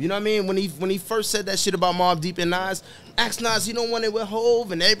Jam. You know what I mean? When he first said that shit about Mobb Deep and Nas, asked Nas, you don't want it with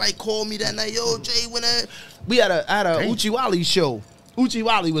Hov, and everybody called me that night. Yo, Jay, when I had a Uchi Wally show. Uchi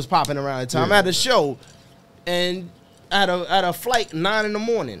Wally was popping around the time. I had a show, and I had a flight 9 in the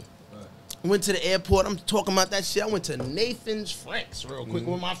morning. Went to the airport. I'm talking about that shit. I went to Nathan's Franks real quick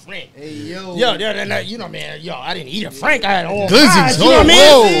with my friend. Hey, yo, you know, man, I didn't eat a Frank. I had all Glizzies. You know what I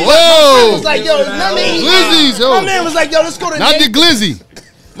mean? Whoa. My man was like, yo, Glizzies. My man was like, yo, let's go to Not Nathan's. the Glizzy.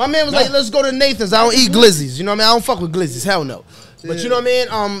 My man was like, let's go to Nathan's. I don't eat Glizzies. You know what I mean? I don't fuck with Glizzies. Hell no. But you know what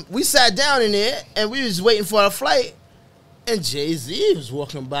I mean? We sat down in there, and we was waiting for our flight. And Jay-Z was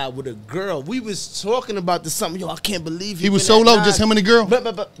walking by with a girl. We was talking about this something. Yo, I can't believe he was solo, just him and the girl?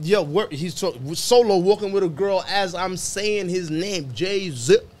 But he's solo walking with a girl as I'm saying his name,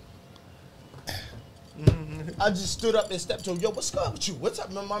 Jay-Z. I just stood up and stepped to him. Yo, what's up with you? What's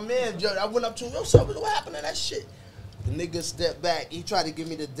up, man? My man, yo, I went up to him. Yo, what's up? What happened to that shit? The nigga stepped back. He tried to give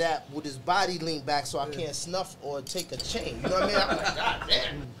me the dap with his body leaned back so I can't snuff or take a chain. You know what I mean? I'm like, God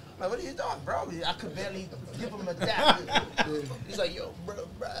damn. Like, what are you doing, bro? I could barely give him a dap. He's like, yo, bro,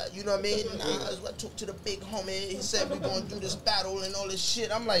 you know what I mean? I talked to the big homie. He said we're going to do this battle and all this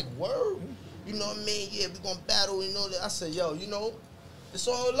shit. I'm like, word? You know what I mean? Yeah, we're going to battle and all that. I said, yo, you know, it's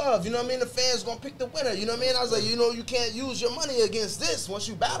all love. You know what I mean? The fans going to pick the winner. You know what I mean? I was like, you know, you can't use your money against this. Once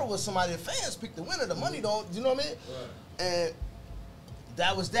you battle with somebody, the fans pick the winner. The money don't, you know what I mean? Right. And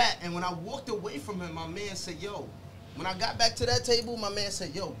that was that. And when I walked away from him, my man said, yo, when I got back to that table, my man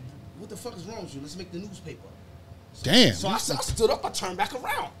said, yo, what the fuck is wrong with you? Let's make the newspaper. Damn. So I stood up, I turned back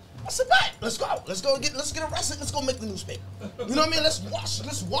around. I said, right, let's go. Let's get arrested, let's go make the newspaper. You know what I mean? Let's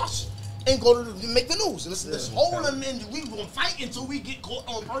watch and go to make the news. Let's hold them in. We gonna fight until we get caught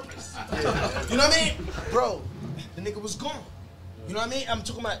on purpose. You know what I mean? Bro, the nigga was gone. You know what I mean? I'm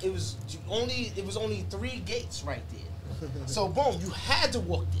talking about it was only 3 gates right there. So boom, you had to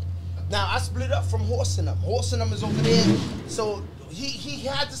walk there. Now I split up from Horsenum. Horsenum is over there. So he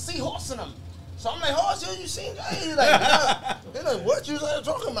had to see Horsenum. So I'm like, Horse, yo, you seen that? He's like, what you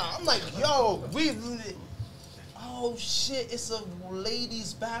talking about? I'm like, yo, oh shit, it's a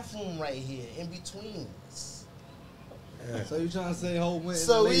ladies' bathroom right here in between us. Yeah. So you trying to say whole win?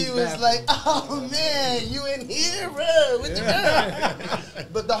 So he was like, oh man, you in here, bro, with the girl.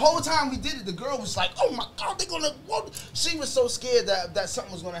 But the whole time we did it, the girl was like, oh my God, they're gonna, what? She was so scared that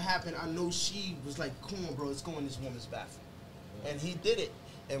something was gonna happen. I know she was like, come on, bro, let's go in this woman's bathroom. And he did it.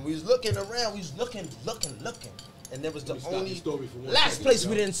 And we was looking around, we was looking. And there was the only last place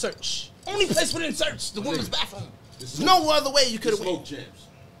we didn't search. Only place we didn't search, the woman's bathroom. No other way you could have went. CHAMPS.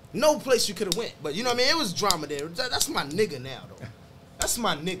 No place you could have went. But you know what I mean? It was drama there. That's my nigga now, though. That's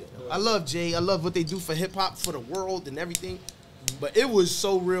my nigga. I love Jay. I love what they do for hip-hop, for the world and everything. But it was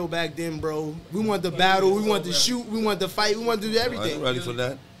so real back then, bro. We wanted to battle. We wanted to shoot. We wanted to fight. We wanted to do everything. I ain't ready for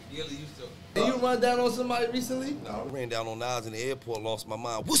that. And you run down on somebody recently? No, I ran down on Nas in the airport, lost my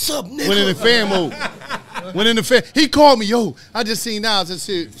mind. What's up, nigga? Went in the fan mode. Went in the fan. He called me, yo, I just seen Nas and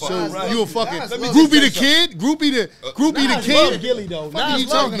said, so right. you a fucking Groupie the kid? Groupie the kid? Gillie, though. What are you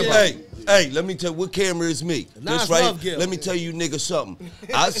talking about? Hey, let me tell you, what camera is me? Nas This right, love Gillie. let me tell you nigga something.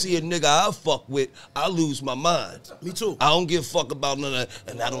 I see a nigga I fuck with, I lose my mind. Me too. I don't give a fuck about none of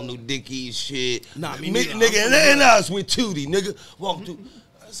that, and I don't know Dickie shit. Nah, me neither. Nigga, and I was with Tootie, nigga. Walk through.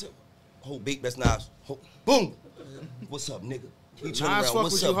 I said, hold big, that's Nas. Boom. What's up, nigga? He turned around,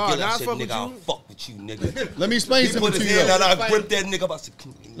 what's up, Gillie? I said, nigga, I'll fuck with you, nigga. Let me explain something to you. I gripped that nigga. I said,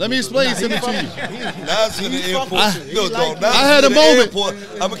 let me explain something to you. Now I in the airport. I had a moment.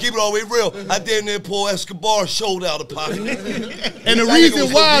 I'm gonna keep it all the way real. I damn near pull Escobar's shoulder out of the pocket. And the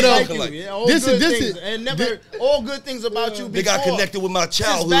reason why, though, this is and never all good things about you. Nigga, I connected with my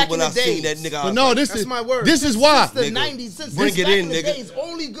childhood when I seen that nigga. But no, this is my word. This is why. Since the 90s, since bring it in, nigga. Days,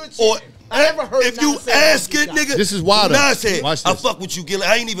 only good shit. I never heard. If you ask it, nigga, this is why. I said, I fuck with you, Gillie.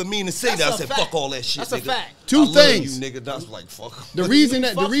 I ain't even mean to say that. I said, fuck all that shit, nigga. That's a fact. Two things. You, nigga. That's like fuck. The reason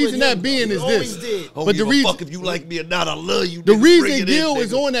that being is this. But the reason, fuck if you like me or not, I love you. The reason Gil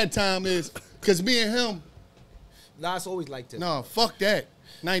is on that time is because me and him. Nah, it's always like that. No, fuck that.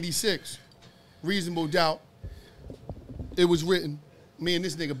 96, Reasonable Doubt. It was written. Me and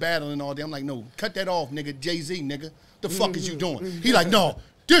this nigga battling all day. I'm like, no, cut that off, nigga. Jay-Z, nigga. The fuck is you doing? He like, no,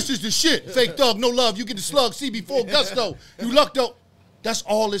 this is the shit. Fake thug, no love. You get the slug, see before gusto. You lucked up. That's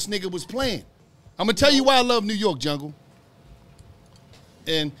all this nigga was playing. I'm gonna tell you why I love New York, Jungle.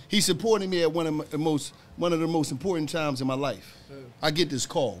 And he supported me at one of the most important times in my life. I get this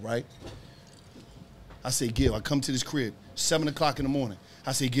call, right? I say, Gil, I come to this crib, 7 o'clock in the morning.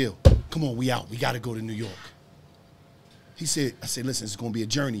 I say, Gil, come on, we out. We gotta go to New York. He said, I said, listen, it's gonna be a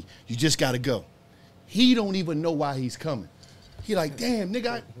journey. You just gotta go. He don't even know why he's coming. He like, damn,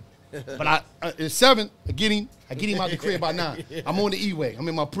 nigga. But it's 7, I get him out the crib by 9. I'm on the E-way. I'm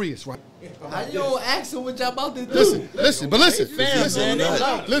in my Prius, right? You don't ask him what y'all about to do. Listen. I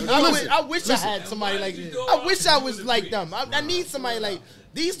wish I had somebody like this. I wish I was like them. I need somebody like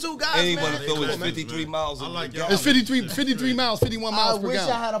these two guys, anyone man. to throw is 53 miles. It's 53 miles, 51 miles per gallon. I wish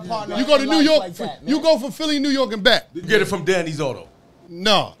I had a partner. You go to New York, like that, you go from Philly, New York, and back. You get it from Danny's Auto.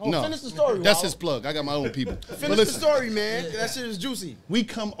 No. Finish the story. That's Wallo. his plug. I got my own people. Finish the story, man. That shit is juicy. We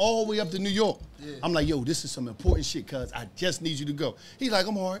come all the way up to New York. Yeah. I'm like, yo, this is some important shit, cuz I just need you to go. He's like,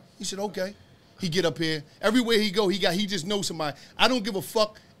 I'm all right. He said, okay. He get up here. Everywhere he go, he just knows somebody. I don't give a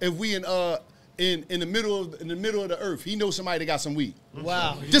fuck if we in the middle of the earth. He knows somebody that got some weed.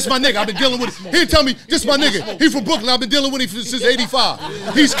 Wow. This my nigga. I've been dealing with him. He'll tell me, this my nigga. He from Brooklyn. I've been dealing with him since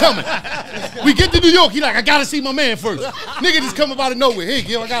 85. He's coming. We get to New York. He like, I gotta see my man first. Nigga just come up out of nowhere. Hey,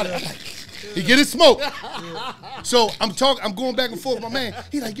 Gil, I got it. He get his smoke. So I'm going back and forth with my man.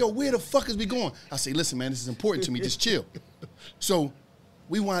 He like, yo, where the fuck is we going? I say, listen, man, this is important to me. Just chill. So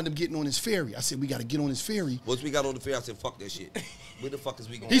we wound up getting on this ferry. I said, we got to get on this ferry. Once we got on the ferry, I said, fuck that shit. Where the fuck is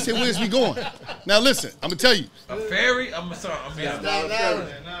we going? He said, where's we going? Now listen, I'm gonna tell you. A ferry? I'm sorry.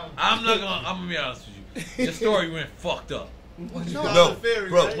 I'm gonna be honest with you. Your story went fucked up. No,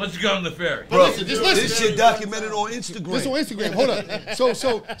 bro. Once you got on the ferry, bro. Listen. This shit documented on Instagram. This on Instagram. Hold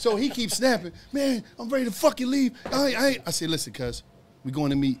up. So he keeps snapping. Man, I'm ready to fucking leave. I said, listen, cuz, we're going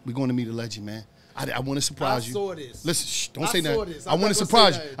to meet a legend, man. I want to surprise you. I saw this. Listen, shh, don't say nothing. I want to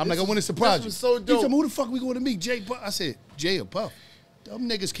surprise you. I'm like, I want to surprise you. This was so dope. He told me, who the fuck we going to meet? Jay Puff. I said, Jay or Puff? Them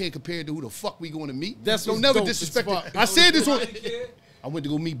niggas can't compare to who the fuck we going to meet. Don't never disrespect it. I said this one. I went to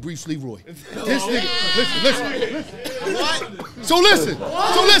go meet Brief Leroy. This nigga, listen. What? So listen.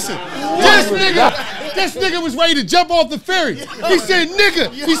 This nigga was ready to jump off the ferry. He said,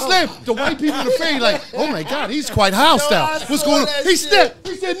 nigga. He slammed the white people in the ferry like, oh my God, he's quite hostile. What's going on? He snapped.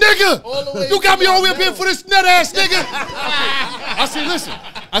 He said, nigga, you got me all the way up here for this nut ass nigga. I said, listen.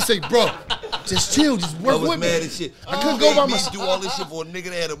 I say, bro, just chill, just work with me. Mad as shit. I couldn't go by my. Do all this shit for a nigga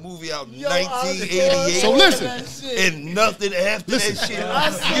that had a movie out in 1988. So listen, and nothing after that shit. You a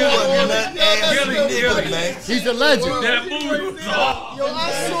nut ass nigga, man. He's a legend. that movie was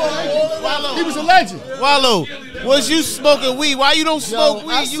Wallo. He was a legend. Wallo, was you smoking weed? Why you don't smoke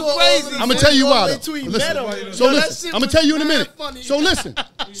weed? You crazy? I'm gonna tell you why. Listen, I'm gonna tell you in a minute. So listen.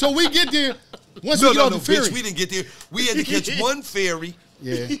 So we get there. Once we get on the ferry, bitch, we didn't get there. We had to catch one ferry.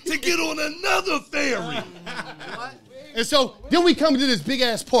 Yeah. To get on another ferry. And so then we come to this big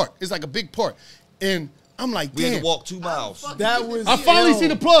ass park. It's like a big park. And I'm like, damn. We had to walk 2 miles. That was I finally see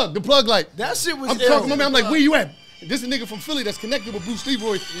the plug. The plug like, that shit was I'm talking to my man. I'm like, where you at? This is a nigga from Philly that's connected with Bruce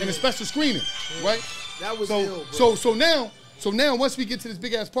Leroy in a special screening, right? That was ill, bro. So now once we get to this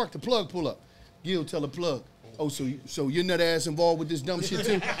big ass park, the plug pull up. Gil tell the plug, oh, so your nut ass involved with this dumb shit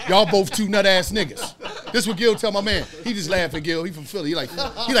too? Y'all both 2 nut ass niggas. This what Gil tell my man. He just laughing, Gil. He from Philly. He like,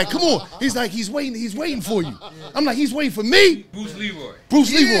 come on. He's like, he's waiting for you. I'm like, he's waiting for me? Bruce Leroy. He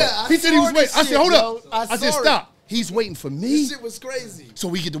said he was waiting. I said, hold up. I said, stop. He's waiting for me? This shit was crazy. So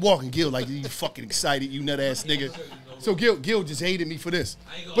we get to walk, and Gil like, you fucking excited, you nut ass nigga. So Gil just hated me for this.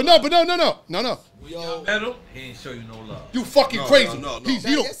 But no. Yo, medal, he ain't show you no love. You fucking crazy. No.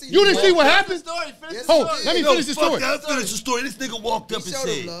 You didn't see what happened? Hold, let me finish the story. Fuck that, finish the story. This nigga walked up and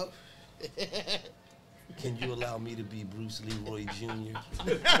said, can you allow me to be Bruce Leroy Jr.?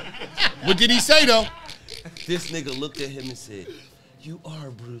 What did he say though? This nigga looked at him and said, you are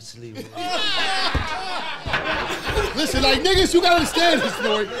Bruce Leroy. Listen, like niggas, you gotta understand this,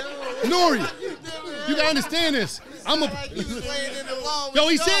 Nori, you gotta understand this. I'm a. Yo,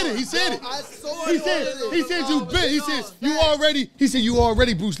 he said it. He said it. He said you been. He said you already. He said you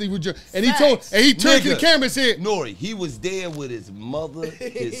already Bruce Lee Jr. And he told. And he turned to the camera and said, Nori, he was there with his mother,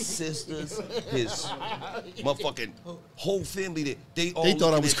 his sisters, his motherfucking whole family. They all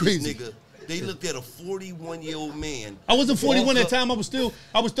thought I was crazy. Nigga. They looked at a 41-year-old man. I wasn't 41 at that time. I was 39.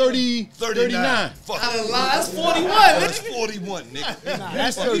 Fuck. That's 41. That's 41, nigga. Nah,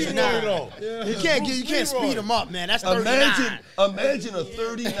 that's 39. You can't speed him up, man. That's 39. Imagine a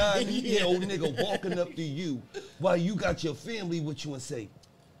 39-year-old nigga walking up to you while you got your family with you and say,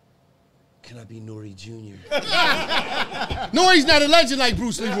 can I be Nori Jr.? Nori's not a legend like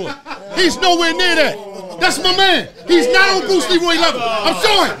Bruce Leroy. He's nowhere near that. That's my man. He's not on Bruce Leroy level. I'm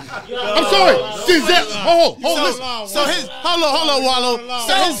sorry. Hold on. So hold on, Wallo.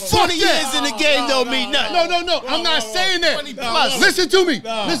 So his 20 years in the game don't mean nothing. No. I'm not saying that. Listen to me.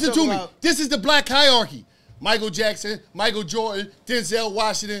 This is the black hierarchy. Michael Jackson, Michael Jordan, Denzel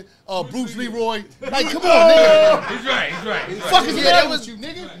Washington, Bruce Leroy. Like, come on, nigga. He's right. Fuck is that with you,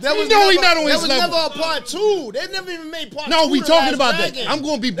 nigga? He's not on his level. There was never a part 2. They never even made part 2. No, we talking about that. I'm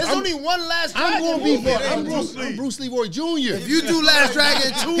going to be. There's only one Last Dragon. I'm Bruce Leroy Jr. If you do Last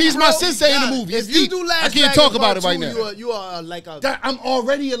Dragon 2, he's my sensei in the movie. If you do Last Dragon, I can't talk about it right now. You are like a. I'm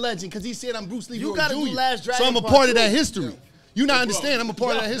already a legend because he said I'm Bruce Leroy Jr. You gotta do Last Dragon. So I'm a part of that history. You not understand? I'm a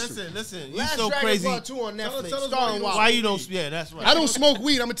part of that history. Listen. You Last so Dragon crazy. Part 2 on Netflix. Tell us why you don't. Yeah, that's right. I don't smoke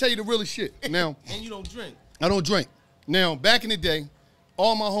weed. I'm gonna tell you the realest shit. Now. And you don't drink. I don't drink. Now, back in the day,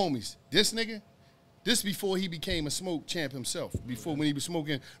 all my homies, this nigga, this before he became a smoke champ himself. Before when he was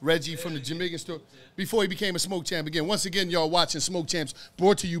smoking Reggie from the Jamaican store. Before he became a smoke champ again. Once again, y'all watching Smoke Champs,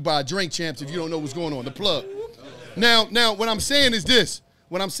 brought to you by Drink Champs. If you don't know what's going on, the plug. Now, what I'm saying is this.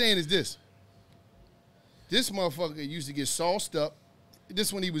 This motherfucker used to get sauced up.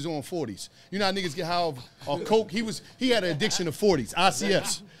 This when he was on 40s. You know how niggas get high off coke? He had an addiction to 40s,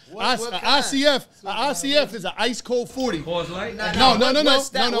 ICFs. ICF is an ice cold 40. Coors Light? No.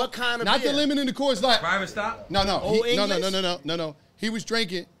 What kind of Not beer? the lemon in the Coors Light. Private stock? No. He was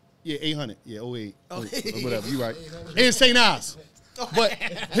drinking, 800. 08. Whatever, you right. And St. Ives. But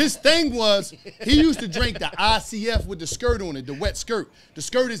his thing was, he used to drink the ICF with the skirt on it, the wet skirt. The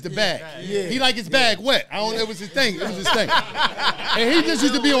skirt is the bag. Yeah. He like his bag wet. I don't know, it was his thing. And he just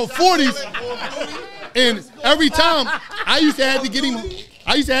used to be on 40s. And every time, I used to have to get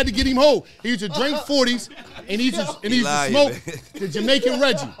him whole. He used to drink 40s, and he used to smoke the Jamaican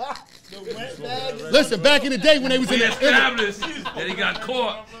Reggie. Listen, back in the day when they was in We the established that he got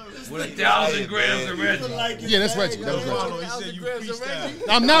caught with 1,000 grams of Reggie. Yeah, that's Reggie. That was Reggie. He said you freestyle.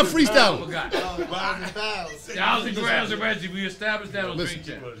 I'm not freestyling. 1,000 grams of Reggie. We established that on Drink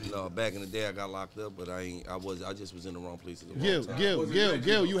Champs. No, back in the day I got locked up, but I just was in the wrong place at the wrong time.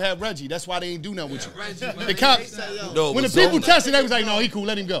 Gil, you have Reggie. That's why they ain't do nothing with you. The cops, No, when the people tested, they was like, no, he cool,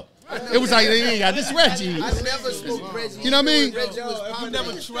 let him go. It was like, they ain't got this Reggie. I never smoked Reggie. You know what I mean? Reggie was popular. You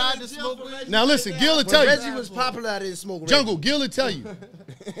never tried to smoke Reggie? Now listen, Gil will When tell Reggie you. was popular, I didn't smoke Reggie. Jungle, Gil will tell you.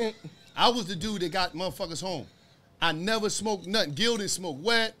 I was the dude that got motherfuckers home. I never smoked nothing. Gil didn't smoke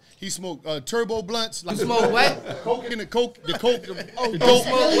wet. He smoked turbo blunts. Like smoke wet? Coke in the dope.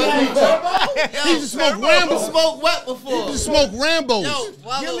 He used to smoke Rambo. Smoke wet before. He used to smoke Rambos.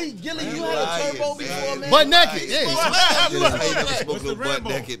 Gillie, you had a turbo before, man? Butt naked, yeah.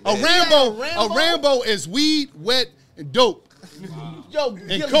 A Rambo is weed, wet, and dope. Yo,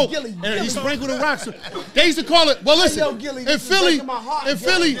 And coke, and he sprinkled the rocks. They used to call it. Well, listen, Yo, Gillie, in Philly,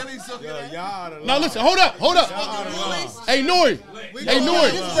 Now listen, hold up. Hey, Nori.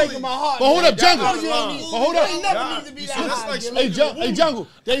 This is breaking my heart. But hold up, Jungle. But hold up. You never need to be that high, Hey, Jungle.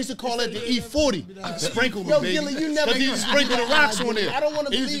 They used to call it the E40. Sprinkle me, baby. Gillie, you never. Because he used to sprinkle the rocks on there. I don't want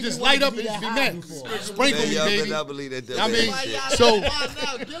to He used believe to just you light wanted up to and be just be that mad. high before. Sprinkle me, baby. I believe that. I mean,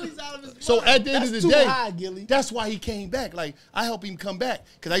 so at the end of the That's too day, high, Gillie. that's why he came back. Like, I helped him come back.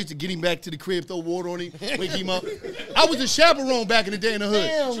 Because I used to get him back to the crib, throw water on him, wake him up. I was a chaperone back in the day in the hood.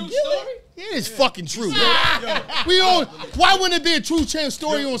 Damn, Gillie. Yeah, it's fucking true. Why wouldn't it be a true champ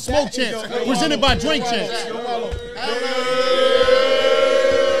story on Smoke Champs, presented by Drink Champs?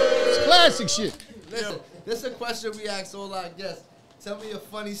 It's classic shit. Listen, this is a question we ask all our guests. Tell me a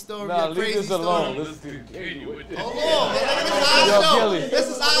funny story, Nah, a leave crazy this alone. story. Let's continue with this. Hold on, man. This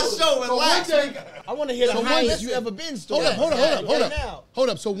is our show. Relax. I want to hear the highest you ever been. Hold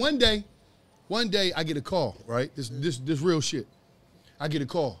up. So one day I get a call, right? This real shit. I get a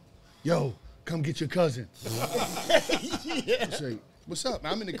call. Yo, come get your cousin. I say, what's up?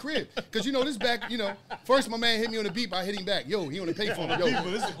 I'm in the crib. Because, you know, this back, you know, first my man hit me on the beep, I hit him back. Yo, he on the payphone. Yo,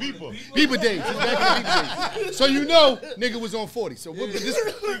 This is beeper. beeper days. This back in the beeper days. So you know, nigga was on 40. So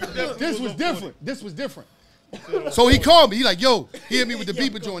this was different. This was different. So he called me. He like, yo, he hit me with the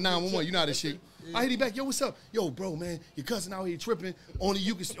beeper joint 911. You know how this shit. I hit him back. Yo, what's up? Yo, bro, man, your cousin out here tripping. Only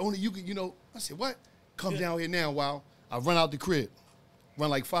you can, you know. I said, what? Come down here now, wow. I run out the crib. Run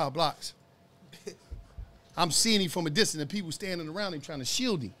like 5 blocks. I'm seeing him from a distance and people standing around him trying to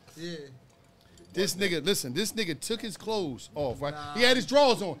shield him. Yeah. This nigga, listen, this nigga took his clothes off, right? He had his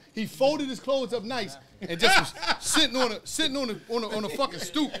drawers on. He folded his clothes up nice and just was sitting on a fucking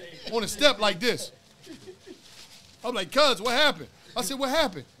stoop, on a step like this. I'm like, cuz, what happened? I said, what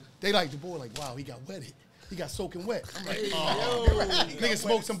happened? They like, the boy like, wow, he got wetted. He got soaking wet. I'm like, oh. Nigga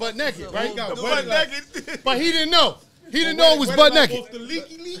smoked some butt naked, right? Butt naked. But he didn't know. He didn't know it was butt naked.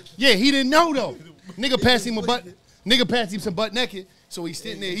 Yeah, he didn't know though. Nigga passed him some butt naked, so he's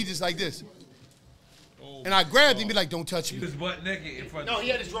sitting there, he just like this. And I grabbed him, be like, don't touch me. He was butt naked in front of No, he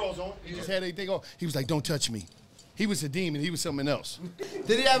had his drawers on. He just had everything on. He was like, don't touch me. He was a demon, he was something else.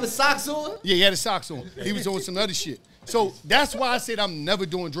 Did he have his socks on? Yeah, he had his socks on. He was doing some other shit. So that's why I said I'm never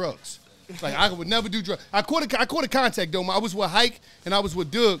doing drugs. Like, I would never do drugs. I caught a contact, though. I was with Hike, and I was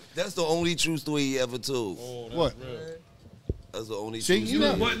with Doug. That's the only true story he ever told. Oh, what? That's the only See, true you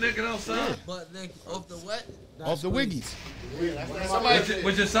story. know. butt naked outside. Butt naked off the wet? Off the wiggies.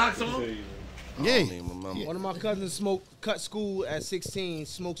 With your socks on? Yeah. One of my cousins cut school at 16,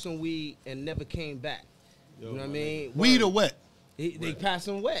 smoked some weed, and never came back. You know what I mean? Weed or wet? They passed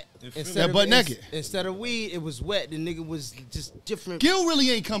him wet. That butt naked. Instead of weed, it was wet. The nigga was just different. Gil really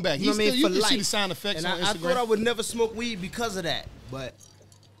ain't come back. You know what I mean? You For can see life. the sound effects And on I Instagram. thought I would never smoke weed because of that, but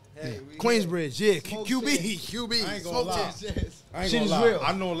Queensbridge, yeah, QB. I ain't gonna lie. I ain't Shit gonna is lie. real.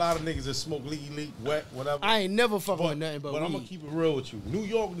 I know a lot of niggas that smoke leaky, wet, whatever. I ain't never fucking with nothing but I'm weed. gonna keep it real with you. New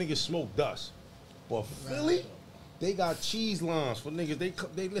York niggas smoke dust. But Philly, they got cheese lines for niggas.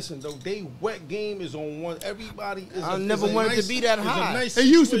 They listen though. They wet game is on one. Everybody is. I never wanted to be that high. It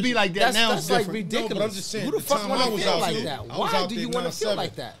used to be like that. Now it's That's like different. ridiculous. No, but I'm just saying, Who the the fuck time want I to was feel out like there, that? I was Why out do there you want to feel 9/7.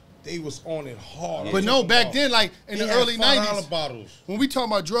 like that? They was on it hard. But no, back then, like in the early $5 '90s, bottles. when we talk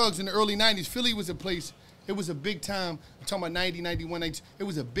about drugs in the early '90s, Philly was a place. It was a big time. I'm talking about 90, 91, 90. It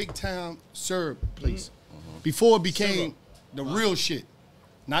was a big time syrup place before it became the real shit.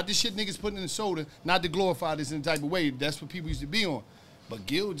 Not the shit niggas putting in the soda. Not to glorify this in the type of way. That's what people used to be on. But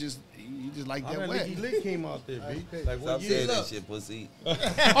Gil just like that wet. Nicky Lick came out there, B. Like Stop what saying year? that shit, pussy. All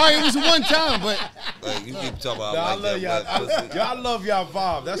right, it was one time, but Like, you keep talking about Nah, I like love that y'all. wet pussy. I love y'all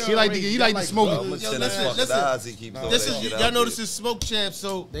vibe. That's he like to crazy. he like Y'all to smoke drugs. it. Much Yo, of that listen, fucking listen. eyes he keeps throwing This that is shit y'all out know there. this is Smoke Champs,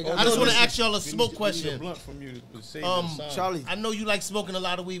 so got I just want to notice. ask y'all a smoke Need a question. blunt from you to save the sign. Charlie. I know you like smoking a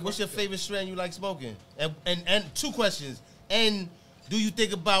lot of weed. What's your favorite strand you like smoking? And 2 questions. And do you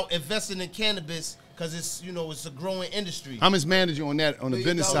think about investing in cannabis? Because it's, you know, it's a growing industry. I'm his manager on that, on the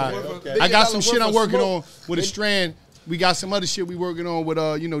business side. Okay. I got some $1 shit I'm worth of working smoke. on with a strand. We got some other shit we working on with,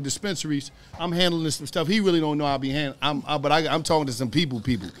 you know, dispensaries. I'm handling this stuff. He really don't know I'll be handling. But I'm talking to some people.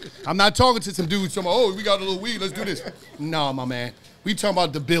 I'm not talking to some dudes talking about, oh, we got a little weed, let's do this. No, my man. We talking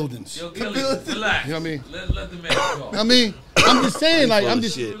about the buildings. Yo, Gillie, relax. You know what I mean? Let the man talk. I mean, I'm just saying, like, I'm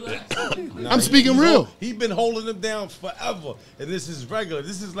just, Relax. I'm speaking real. He been holding them down forever, and this is regular.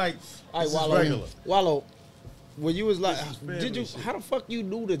 This is like All right, this is Wallo. regular. Wallo, when you was like, This is family did you? shit. How the fuck you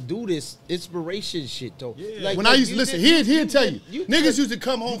knew to do this inspiration shit though? Yeah. Like, When I used to you listen, did- he'll tell you. you Niggas did- used to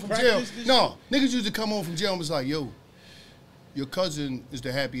come home from jail. practice this No, niggas used to come home from jail and was like, yo, your cousin is the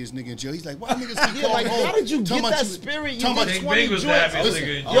happiest nigga in jail. He's like, why niggas keep Yeah, calling like, home? how did you Talking get about that spirit? You talking did about- Big 20 Big was the joints. happiest Listen,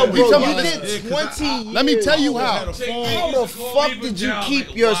 nigga in yo, jail. we Yo, talking you about- did 20 years. Let me tell you how. How the fuck did you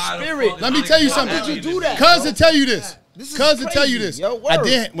keep your spirit? Let me tell you something. How did you do that? Cuz to tell you this. This is Cuz to tell you crazy. this. Yo, I word.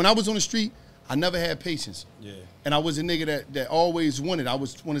 did when I was on the street, I never had patience. Yeah. And I was a nigga that always wanted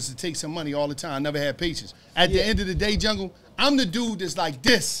to take some money all the time. I never had patience. At the Yeah. end of the day, Jungle, I'm the dude that's like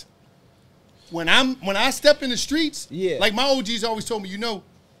this. When I step in the streets, Yeah. like my OGs always told me, you know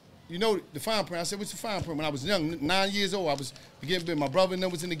the fine print. I said, what's the fine print? When I was young, 9 years old, I was getting my brother and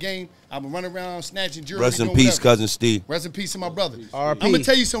them was in the game. I would run around snatching jewelry. Rest in doing peace, whatever. cousin Steve. Rest in peace to my brother. R.I.P. I'm gonna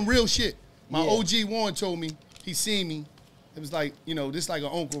tell you some real shit. My Yeah. OG Warren told me, he seen me. It was like, you know, this like an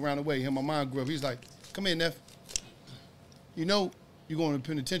uncle around the way. Him, my mom grew up. He was like, come here, Neff. You know you going to the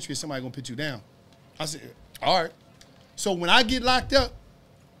penitentiary, somebody gonna put you down. I said, all right. So when I get locked up,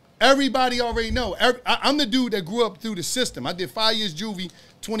 Everybody already know. I'm the dude that grew up through the system. I did 5 years juvie,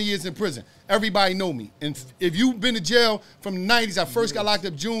 20 years in prison. Everybody know me. And if you've been to jail from the 90s, I first got locked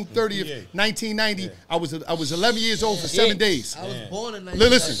up June 30th, 1990. I was 11 years old for 7 days. I was born in 1990.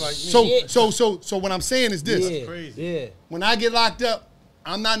 Listen, so what I'm saying is this. Yeah. When I get locked up,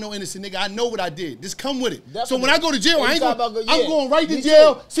 I'm not no innocent nigga. I know what I did. Just come with it. Definitely. So when I go to jail, I'm going right to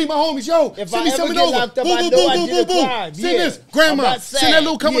jail, see my homies, yo, send me something over. Boom. Send this. Grandma, send that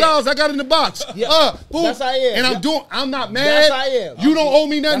little couple dollars I got in the box. Boom. That's how I am. And I'm not mad. That's how I am. You don't owe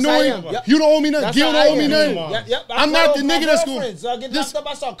me nothing, Nori. You don't owe me nothing. Gil don't owe me nothing. I'm not the nigga that's going. So I get locked up,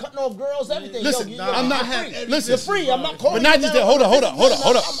 I start cutting off girls, everything. Listen, I'm not. Listen, you're free. I'm not calling. But not just that. Hold up.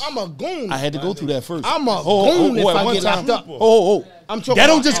 I'm a goon. I had to go through that first. I'm a goon if I get locked up. That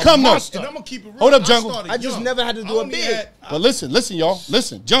don't just come though. Hold up, Jungle. I just never had to do a bid. But listen, y'all.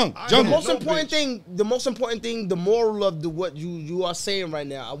 Listen, Jungle. The most important thing, the moral of what you are saying right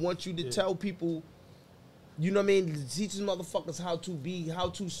now, I want you to tell people, you know what I mean, teach these motherfuckers how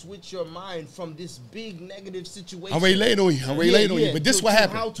to switch your mind from this big negative situation. I'm ready to lay it on you. But this is what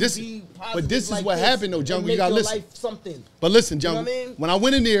happened. This is what happened though, Jungle. You gotta listen. But listen, Jungle. When I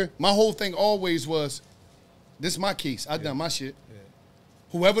went in there, my whole thing always was, this is my case. I done my shit.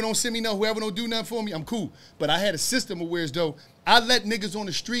 Whoever don't send me nothing, whoever don't do nothing for me, I'm cool. But I had a system of where as though I let niggas on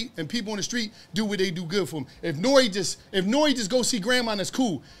the street and people on the street do what they do good for them. If Nori just go see grandma, that's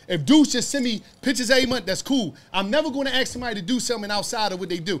cool. If Deuce just send me pictures every month, that's cool. I'm never going to ask somebody to do something outside of what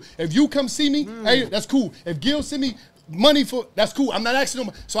they do. If you come see me, hey, that's cool. If Gil send me money for, that's cool. I'm not asking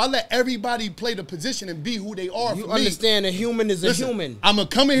them. So I let everybody play the position and be who they are. You understand a human is a human. I'm going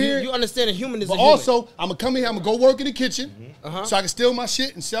to come in here. You understand a human is a human. But also, I'm going to come in here, I'm going to go work in the kitchen so I can steal my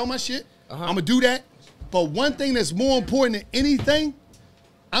shit and sell my shit. I'm going to do that. But one thing that's more important than anything,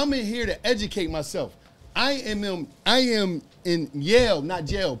 I'm in here to educate myself. I am in Yale, not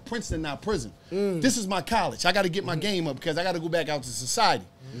jail, Princeton, not prison. This is my college. I got to get my game up because I got to go back out to society.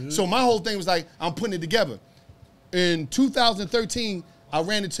 So my whole thing was like, I'm putting it together. In 2013, I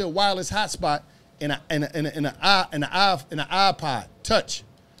ran into a wireless hotspot in an iPod Touch.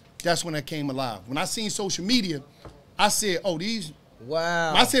 That's when I came alive. When I seen social media, I said, "Oh, these."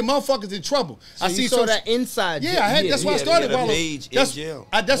 Wow. I said, "Motherfuckers in trouble." So you saw that inside. Yeah, that's why I started Wallo.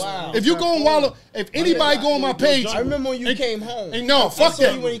 If you go on Wallo, if anybody go on my page, I remember when you came home. No, fuck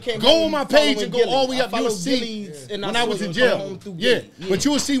that. Go on my page and go all the way up. You will see when I was in jail. Yeah, but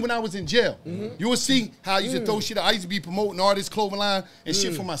you will see when I was in jail. You will see how I used to throw shit. I used to be promoting artists, clothing line, and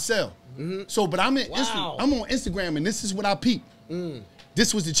shit for myself. So, but I'm on Instagram, and this is what I peep.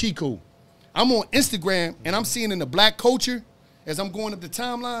 This was the cheat code. I'm on Instagram, and I'm seeing in the black culture. As I'm going up the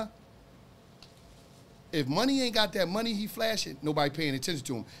timeline, if Money ain't got that money he flashing, nobody paying attention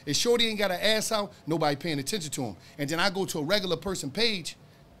to him. If Shorty ain't got an ass out, nobody paying attention to him. And then I go to a regular person page,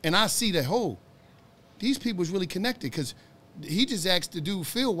 and I see that, oh, these people's really connected because he just asked the dude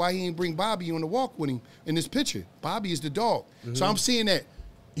Phil why he ain't bring Bobby on the walk with him in this picture. Bobby is the dog. So I'm seeing that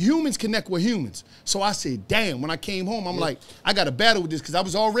humans connect with humans. So I said, damn, when I came home, I'm like, I got to battle with this because I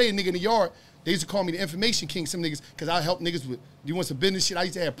was already a nigga in the yard. They used to call me the information king, some niggas, because I help niggas with, you want some business shit? I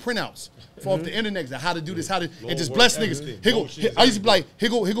used to have printouts for off the internet, like how to do this, and just bless niggas. I used to be like, here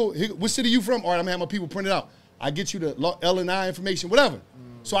go, what city you from? All right, I'm gonna have my people print it out. I get you the L&I information, whatever.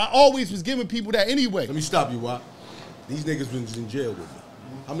 So I always was giving people that anyway. Let me stop you, Wop. These niggas was in jail with me.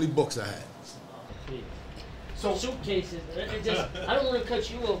 How many books I had? So suitcases, I don't want to cut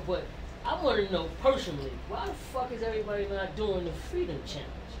you off, but I want to know personally, why the fuck is everybody not doing the Freedom Challenge?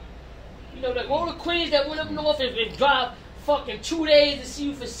 You know, like all the queens that went up north and drive fucking 2 days to see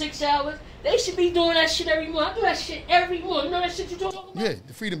you for 6 hours, they should be doing that shit every morning. I do that shit every morning. You know that shit you talking about? Yeah,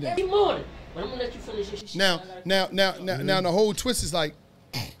 the Freedom Day. Every morning. But I'm gonna let you finish your shit. Now, the whole twist is like,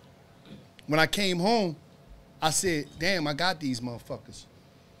 when I came home, I said, damn, I got these motherfuckers.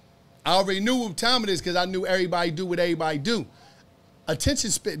 I already knew what time it is because I knew everybody do what everybody do.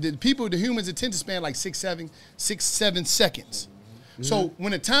 Attention span, the humans' attention span like 6, 7 seconds. So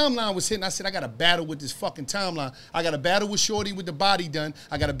when the timeline was hitting, I said, I got to battle with this fucking timeline. I got to battle with Shorty with the body done.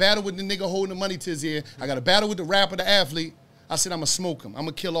 I got to battle with the nigga holding the money to his ear. I got to battle with the rapper, the athlete. I said, I'm going to smoke him. I'm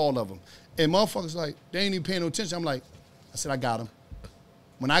going to kill all of them. And motherfuckers like, they ain't even paying no attention. I'm like, I said, I got him.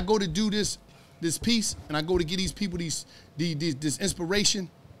 When I go to do this piece and I go to get these people this inspiration,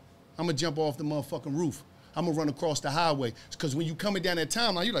 I'm going to jump off the motherfucking roof. I'm going to run across the highway. Because when you coming down that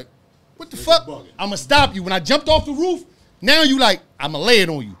timeline, you're like, what the fuck? I'm going to stop you. When I jumped off the roof, now you like, I'm going to lay it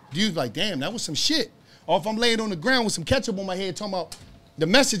on you. Dude's like, damn, that was some shit. Or if I'm laying on the ground with some ketchup on my head talking about, the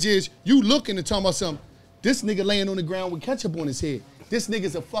message is, you looking and talking about something. This nigga laying on the ground with ketchup on his head. This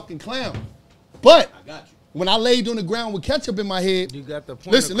nigga's a fucking clown. But when I laid on the ground with ketchup in my head, You got the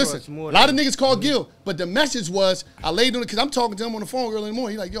point listen. across A more lot of than- niggas called Gil, but the message was I laid on it because I'm talking to him on the phone early in the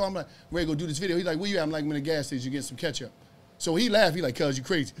morning. He's like, yo, I'm like, ready to go do this video. He's like, where you at? I'm like, I'm in the gas station getting some ketchup. So he laughed. He like, cuz you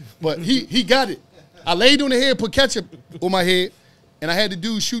crazy. But he got it. I laid on the head, put ketchup on my head, and I had the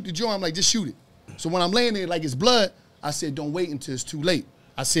dude shoot the joint. I'm like, just shoot it. So when I'm laying there like it's blood, I said, don't wait until it's too late.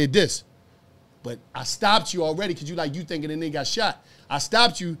 I said this, but I stopped you already because you thinking the nigga got shot. I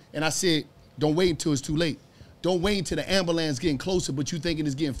stopped you and I said, don't wait until it's too late. Don't wait until the ambulance getting closer, but you thinking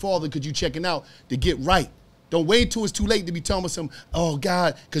it's getting farther because you checking out to get right. Don't wait until it's too late to be telling us oh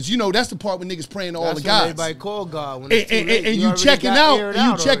God, because you know that's the part when niggas praying to all the gods. Everybody call God when And you checking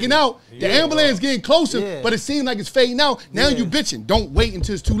out, the ambulance getting closer, but it seems like it's fading out. Now you bitching. Don't wait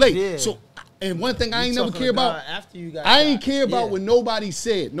until it's too late. Yeah. So, and one thing I ain't never care about, after you got I ain't care about what nobody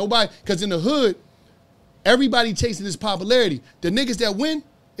said. Nobody, because in the hood, everybody chasing this popularity. The niggas that win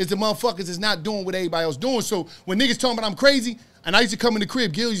is the motherfuckers that's not doing what everybody else doing. So when niggas talking about I'm crazy, and I used to come in the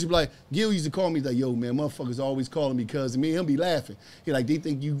crib, Gil used to call me like, yo, man, motherfuckers always calling me cuz, and me and him be laughing. He like, they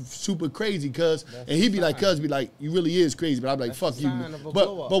think you super crazy cuz, and he be like, cuz, be like, you really is crazy, but I be like, fuck you.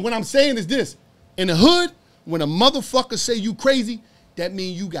 But what I'm saying is this, in the hood, when a motherfucker say you crazy, that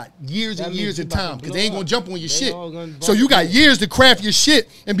means you got years and years of time, because they ain't gonna jump on your shit. So you got years to craft your shit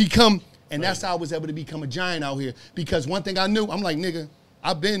and become, and that's how I was able to become a giant out here. Because one thing I knew, I'm like, nigga,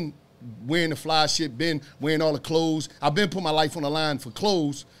 I've been wearing the fly shit, been wearing all the clothes. I've been putting my life on the line for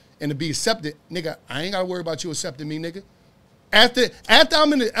clothes and to be accepted. Nigga, I ain't gotta worry about you accepting me, nigga. After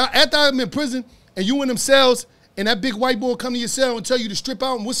I'm in prison and you in them cells and that big white boy come to your cell and tell you to strip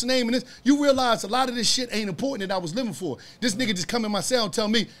out and what's the name and this, you realize a lot of this shit ain't important that I was living for. This nigga just come in my cell and tell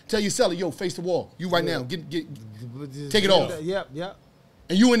your cellie, yo, face the wall. You right now, take it off. Yep.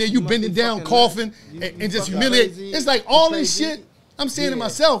 And you in there, you bending down, coughing, and just humiliate. It's like all this shit, I'm saying to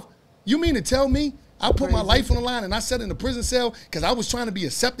myself, you mean to tell me I put my life on the line and I sat in a prison cell because I was trying to be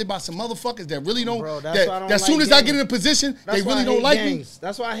accepted by some motherfuckers that really don't, as soon as I get in a position, they really don't like me?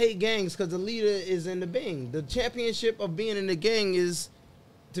 That's why I hate gangs, because the leader is in the bang. The championship of being in the gang is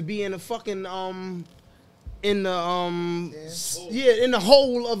to be in the fucking, in the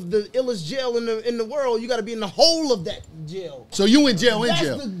hole of the illest jail in the world. You got to be in the hole of that jail. So you in jail,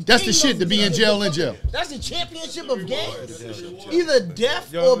 That's the shit, to be in jail, That's the championship of gangs. Either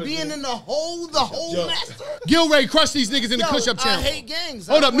death or being in the hole master. Gilray crushed these niggas in the push-up challenge. I hate gangs.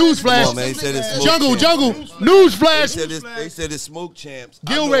 Hold up, newsflash. Come on, man, he said it's Jungle, newsflash. They said it's smoke champs.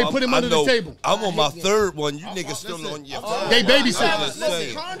 Gilray put him under the table. I'm on my third one. You niggas still on your first. They babysit.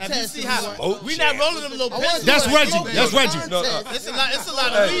 We not rolling them little pencils. That's Reggie. That's Reggie. It's a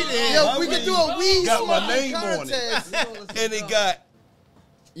lot of weed in here. Yo, we could do a weed got my smoking name on contest. And it got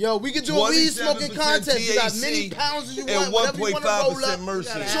Yo, we could do a weed smoking 27% contest. You got THC many pounds as you and want, whatever you want to roll 1.5% up.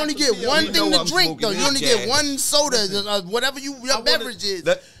 mercy. You only get one thing to drink, though. You only get one soda, whatever your beverage is.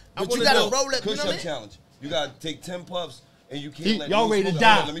 But you got to roll it. You know what I mean? challenge. You got to take 10 puffs. And you can't let y'all ready to smoke.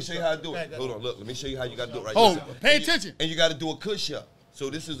 die. Let me show you how to do it. Hold on, look. Let me show you how you got to do it right Oh, now. pay attention. And you got to do a push-up. So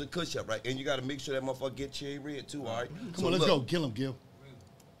this is a push-up, right? And you got to make sure that motherfucker get cherry red, too, all right? Come on, let's go. Kill him, Gil.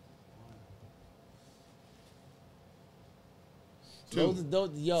 2.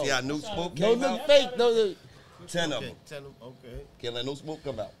 See how no smoke Those came out? look fake. 10 of them. 10 of them, okay. Can't let no smoke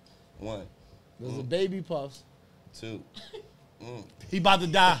come out. 1. Those are baby puffs. 2. He about to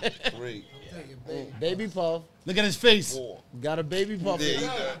die. 3. Baby puff. Look at his face. 4. Got a baby puff. Yeah, he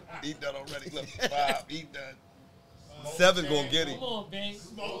done. He done already. Look, 5. He done. 7 gonna get him. Come on, bang.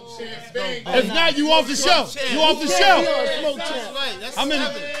 If not, you off the shelf. You off the shelf. I'm in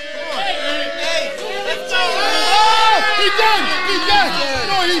it. He done.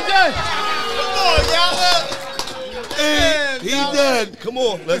 No, he done. Come on, y'all. He done. Come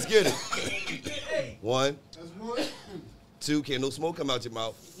on, let's get it. 1. 2. Can't no smoke come out your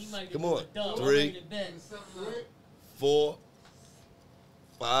mouth. Come on. 3. 4.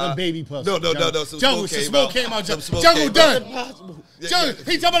 5. Them baby puffs. No. Jungle, some smoke came out. Jungle done. Jungle,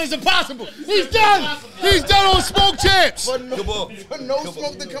 he talking about it's impossible. He's done. He's done on Smoke Champs. Come on. For no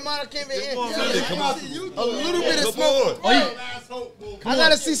smoke to come out, I can't even Come on. a little bit of smoke. I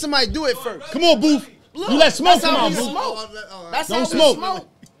gotta see somebody do it first. Come on, Booth. You let smoke come out, Booth. That's Don't how smoke. we smoke.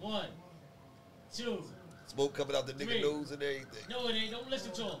 1, 2. Smoke coming out the nigga nose and everything. No, it ain't. Don't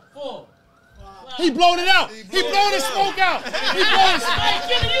listen to him. 4. He blowing it out. He blowing the smoke out. He blowing it. Hey,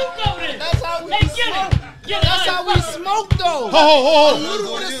 Gillie, you go then. That's how we Hey, smoke. Gillie, That's how we smoke, though. Ho. A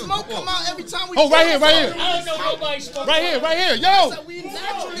little bit of smoke come out every time we. Oh, right here. I don't know nobody smoke. Right here. That's Yo. how we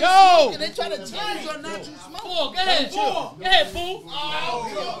naturally Yo. smoke, and they try to change our natural smoke. 4. Go ahead. Go ahead, boo.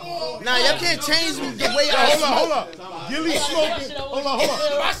 Nah, y'all can't change the way I smoke. Hold up. Gillie smoking. Hold on.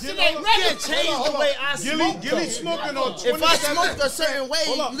 My shit ain't ready. Change the way I smoke. Gillie smoking on 27. If I smoke a certain way,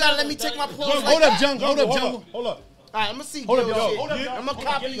 you gotta let me take my pause. Hold up, Jungle. Hold up. All right, I'm gonna see. Hold up, Gillie. I'm gonna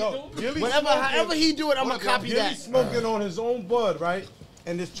copy. However he do it, I'm gonna copy that. Gillie smoking on his own bud, right?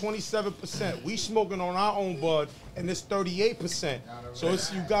 And it's 27%. We smoking on our own bud, and it's 38%. So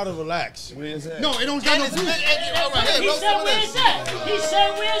it's, you gotta relax. No, it don't got no proof. He said where's that? He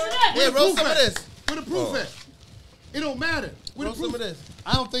said where's that? Yeah, roll some of this. Where the proof at? It don't matter. Where the proof? Some of this.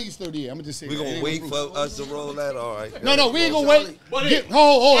 I don't think it's 38. I'm gonna just say We gonna wait for us to roll that? All right. No, we ain't gonna wait. Hold Hey,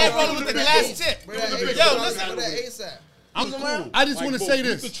 on. roll with the glass tip. Yo, listen. I'm cool. I just want to say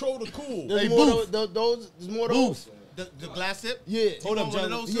this. Control the cool. Hey, There's more of those. The glass tip? Yeah. Hold up,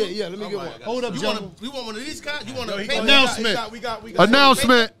 Jungle. Yeah, let me get one. Hold up, Jungle. You want one of these guys? You want a Announcement. We got.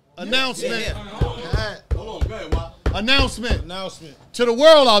 Announcement. To the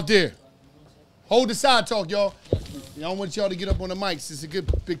world out there. Hold the side talk, y'all. I don't want y'all to get up on the mics. It's a good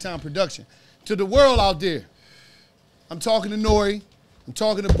big time production. To the world out there. I'm talking to Nori. I'm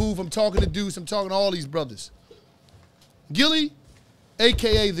talking to Booth. I'm talking to Deuce. I'm talking to all these brothers. Gillie,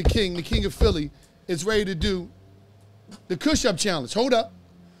 a.k.a. the king of Philly, is ready to do the Kush-Up Challenge. Hold up.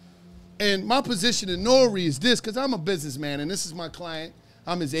 And my position in Nori is this, because I'm a businessman, and this is my client.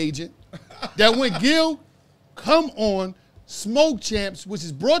 I'm his agent. That when Gil come on Smoke Champs, which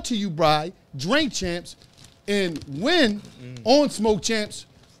is brought to you by Drink Champs, and win on Smoke Champs,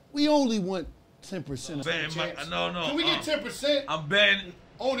 we only want 10% of Smoke Champs. No. Can we get 10%? I'm betting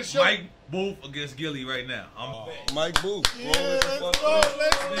on the show. Mike Booth against Gillie right now. Mike Booth. Let's go.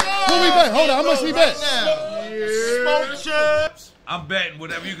 Who we bet? Hold on, how much we bet? Smoke Champs. I'm betting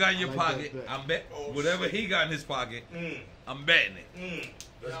whatever you got in your pocket. I'm betting whatever he got in his pocket. I'm betting it.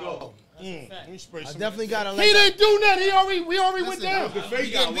 Let's go. I definitely got to. He didn't do nothing. We already went down.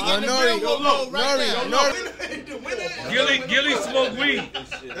 Gillie smoke weed.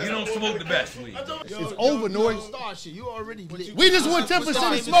 You don't smoke the best weed. It's over, Nori. You already lit. We just want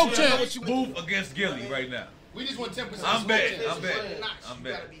 10% of Smoke Champs. Booth against Gillie right now. We just want 10%. I'm betting.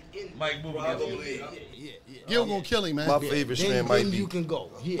 Mike Booth against Gillie. Gil gonna kill him, man. My favorite strand might be you can go.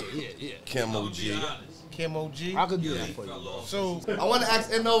 Yeah. Camo G. Camo G. I could do that for you. So I want to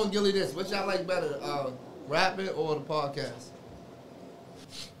ask MO and Gillie this. What y'all like better, rapping or the podcast?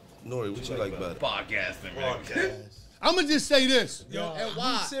 Nori, what you like better? Podcasting, man. I'm gonna just say this. And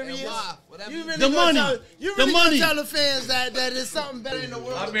why? You serious? And why? You really The money. You really The money. gonna tell the fans that there's something better in the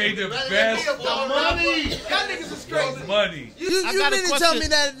world? I made the best. The money. Y'all niggas is crazy. Money. You mean to tell me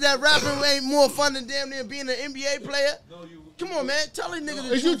that rapping ain't more fun than damn near being an NBA player? Come on, man. Tell these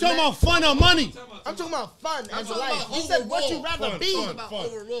niggas. Is you talking about fun or money? I'm talking about fun as life. He said what you rather be.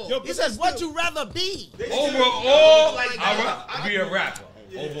 He said what you rather be. Overall, I'd be a rapper.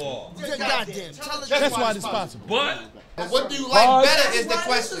 Overall. Goddamn. That's why it's possible. But what do you like better is the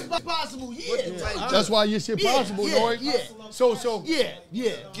question. Possible, yeah. That's why your shit possible, Nori. Yeah. So.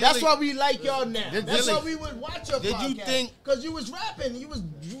 Yeah. That's why we like y'all now. That's Gillie, why we would watch your podcast. did you think? Because you was rapping. You was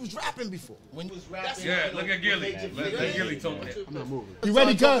rapping before. When you was rapping. yeah, look at Gillie. Let Gillie talk to him. You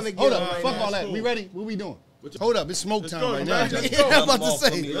ready, cuz? talking to Hold Gil up. right Fuck now. all that. We ready? What we doing? Hold up. It's smoke time right now. I'm about to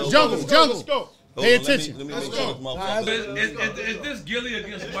say. Jungle. Let's go. Pay attention. Let me make sure this motherfucker. Is this Gillie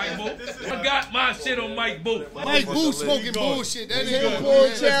against Mike Booth? I got my shit on Mike Booth. Mike Booth smoking bullshit. That ain't Pull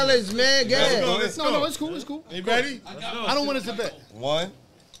challenge, man. Go ahead. No, it's cool. It's cool. You ready? I don't want it to bet. One.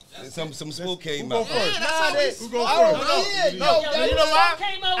 Some smoke came out. Who go first? Who go first? You know why?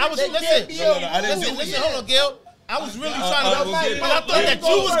 I was listen. I didn't do it Listen, yet. hold on, Gil. I was really trying to. But I thought that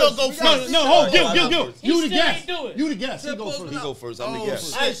you was gonna go first. No, hold. Gil. You the still guest. ain't do it. You the guest. He go He first. go first. I'm the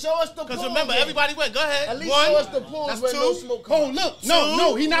guest. Hey, show us the Because pulls. remember, everybody went. Go ahead. At least show us the pulls That's where no two. smoke Oh, comes. look.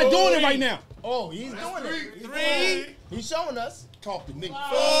 No, he's not doing it right now. Oh, he's doing it. Three. He's showing us. Talk to me. Four.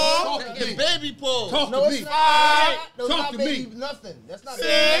 Talk to me. Baby pull. Talk No, to it's me. not. No, it's Talk not to baby me. nothing. That's not Six.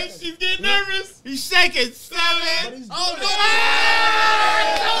 baby nothing. She's getting nervous. He's shaking. 7. But he's Oh, doing no. it.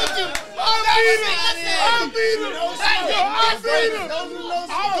 I told you. I beat him. I beat him. Those are no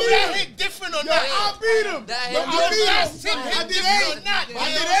I smoke. beat him. Hit different or not? I beat him. I did 8 or not? I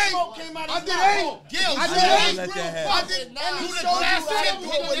did 8. I did 8. Gil, I you did did 8. Let that happen. I did. Who the showed last you tip how to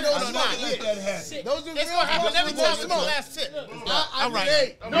hit do it. different or not? Let that happen. Those are It's real gonna happen every time smoke. you go last tip. I All right. did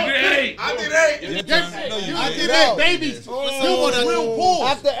 8. You did 8. I did 8. I did No. it, babies. You was real pull.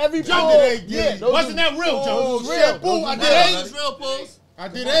 After every Jungle. pull, yeah. those Wasn't that real, Joe? was real. Pull. I Those did are 8. Real pulls. I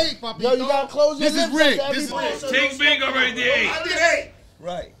did 8, Papi. Yo, you gotta close your This is lips rigged. after This every is pull. Ching Bing already did 8. I did 8.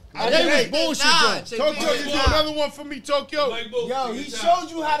 Right. I think it's bullshit, though. Tokyo, you do another one for me, Tokyo. Yo, he showed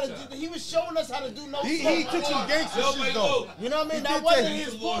you how to do, he was showing us how to do no He took some gangster shit, though. You know what I mean? That wasn't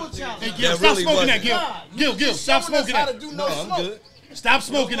his full challenge. Hey, Gil, stop smoking that, Gil. Gil, stop smoking how that. to do no smoke. I'm good. Stop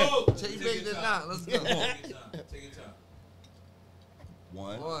smoking that. Take it down. Let's go. Take your time.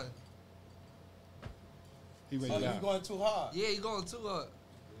 One. He ready You to die. going too hard. Yeah, you going too hard.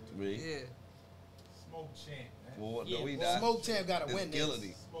 3. Yeah. Smoke champ. 4. No, he not. Smoke champ gotta It's win this.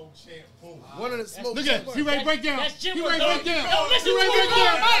 Gillie. Smoke champ. Boom. One of the smoke Look at that. He ready to break down. That's Jim He work, ready to break dog. down. Yo, listen He ready to to break him,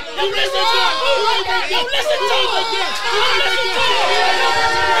 down. Mike. He ready to break down. Yo, listen to him. Yo, listen to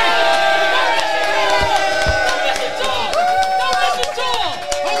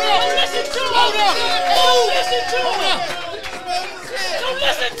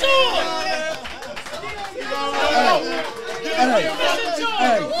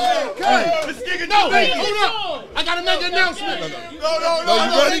No, hey, hold up. I gotta make an announcement. No,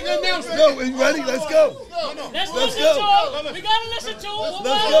 you ready? No, you ready? Let's go. Let's Let's listen go. to him. We gotta listen to him.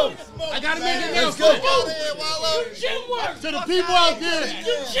 Let's go. I gotta make an Let's announcement. go. Gym work. To the people out there.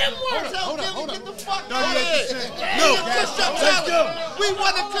 Gym work. Hold up. Get the fuck No, out of here. No, Push-up let's go. challenge. We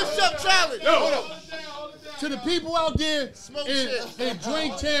won the push-up challenge. Hold up. To the people out there in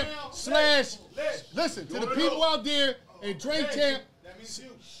Drink Champ / listen, to the people out there in Drink Champ,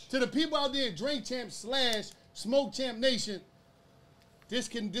 to the people out there in Drink Champ / Smoke Champ Nation, this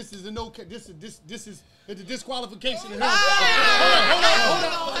is a it's a disqualification. Hold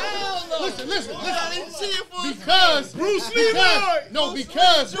on. Listen. Because Bruce Leroy. No,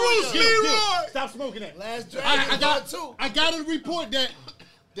 because Bruce Leroy. Stop smoking that. I got to report that.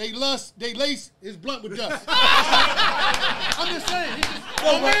 They lace his blunt with dust. I'm just saying.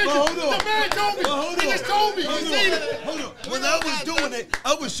 The man told me. He just told me. Hold on. When I was doing it,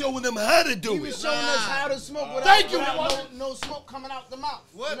 I was showing them how to do He it. was showing us how to smoke Thank you. without no smoke coming out the mouth.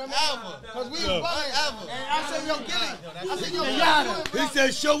 Whatever. Because we was bugging. And I said, yo, Gillie. I said, yo, He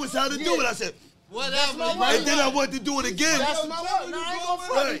said, show us how to do it. I said, Whatever. and then I wanted to do it again. That's my word. No, I ain't gonna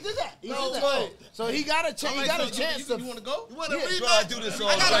front. He did that. He did that. So he got a chance. He got a chance to. You want to go? You want to Yeah. read Bro, I do this all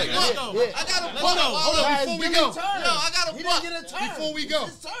I got day. a buck. I got a buck. Hold on. Before we go. Yo, I got a He buck. didn't get a turn. Before we go.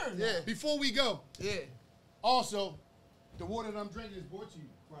 It's his turn. Yeah. Before we go. Yeah. Also, the water that I'm drinking is brought to you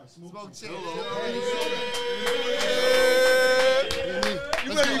by Smoke Smoke Champ.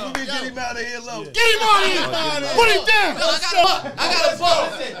 You ready for me to get him out of here, low? Get him out of here! Put him down! Yo, I got a buck. I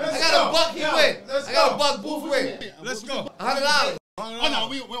got a buck. He win. I got a buck. Booth win. Let's go. $100. Oh, no,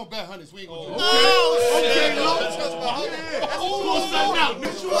 we don't bet hundreds. We ain't gonna do that. That's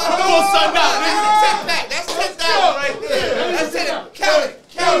a 10-pack. That's 10,000 right there. That's 10. Count it.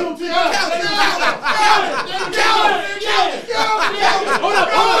 Hold up.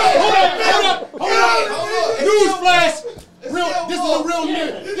 Newsflash. This is a real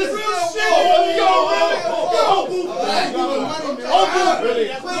nigga. This is real shit.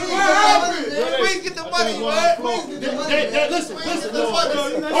 Please get the money, man. Listen.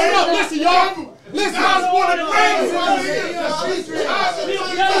 Hold up, listen, y'all. Listen, I was born in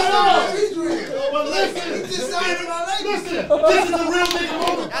Listen, this is a real nigga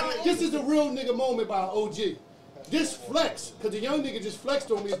moment. This is a real nigga moment by OG. This flex, because the young nigga just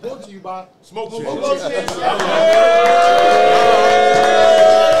flexed on me, is brought to you by Smoke champ. I'm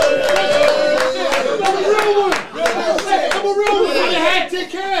a real one. I had 10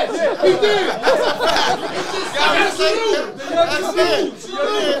 cash. He did.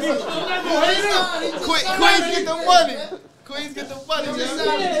 Queens get the money. Queens get the money. Let's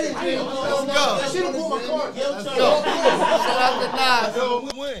go.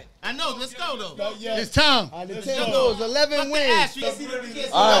 I know. Let's go though. It's time. The 10 goes, 11 wins. Gillie.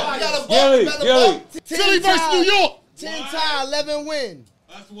 Philly versus New York. 10 tie, 11 win.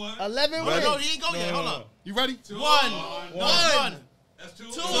 That's one. 11 No, wins. he ain't go yet. Hold up. You ready? One. That's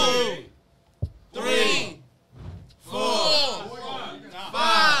two. 2, 3, 4,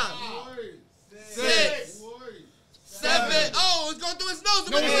 5, 6, 7. Oh, it's going through his nose. It's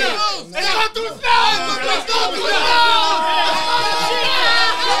going through his nose. It's going through his nose. It's going through his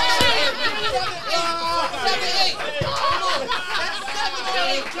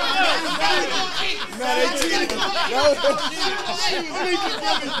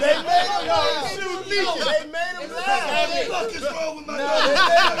They made him laugh. What is wrong with my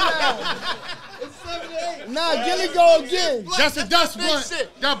Nah, Gillie go again. That's a dust blunt.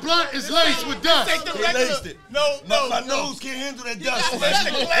 That blunt is laced with dust. They laced it. My nose can't handle that dust.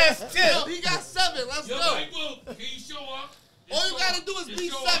 He got 7. Let's Yo, go. Michael, can you show up? All you gotta do is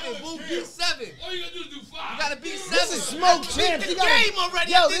beat 7, boo. Beat 7. All you gotta do is do 5. You gotta beat 7. This is Smoke Champs. He got game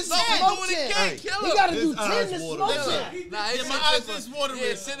already. Yo, this is He's Smoke doing it Champs. again. He gotta do This 10 to ice Smoke water. Champ. Nah, it's My eyes is watering.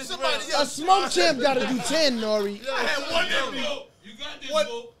 Yeah, sit in Somebody A Smoke Champ gotta do 10, Nori. I had one in me. You got this,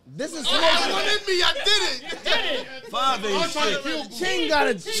 boo. This is I Smoke had one Champ. in me. I did it. Did it. 5 ain't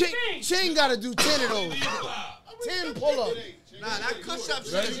shit. Ching gotta do 10 of those. 10 pull-ups. Nah, that push-up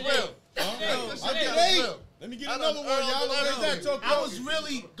shit is real. I did 8. Let me get another one, y'all. Let that talk. I was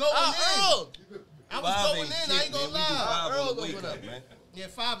really going in. Earl. I was 5 going ain't in. shit, I ain't gonna man. We do lie. 5 on Earl the wake over up, there. man. Yeah,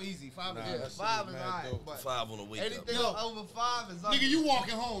 5 easy. 5 easy. Yeah, 5 is alright. But 5 on the wake up. anything over 5 is up. Nigga, you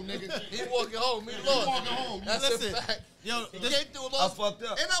walking home, nigga. He walking home. He You lost. walking home. That's Listen, a fact. yo, He this, came through and I lost. fucked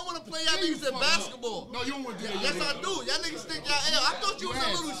up. And I want to play y'all niggas in basketball. No, you don't want to do that. Yes, I do. Y'all niggas think y'all ill. I thought you was a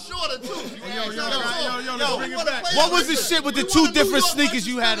little shorter, too. Yo, bring it back. what was the shit with the 2 different sneakers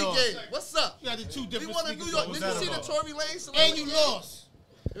you had on? What's up? You had the 2 We different want a New sneakers York. on. Did you see the Tory Lanez? And you lost.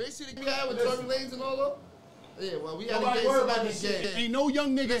 Did they see the guy with Tory Lanez and all that? Yeah, well, we had to get celebrity game. Ain't no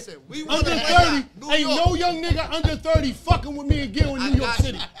young nigga Listen, we wanna under play 30. New Ain't York. no young nigga under 30 fucking with me and Gil in I New York got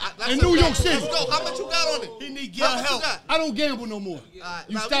City. you. That's In a New fact. York City. Let's go. How much you got on it? He need How Gil much you help. got? I don't gamble no more. Alright,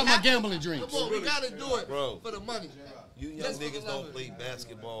 You now stop we my have- gambling dreams. Come on, we gotta do it Bro. for the money. You young Yes, niggas for don't the play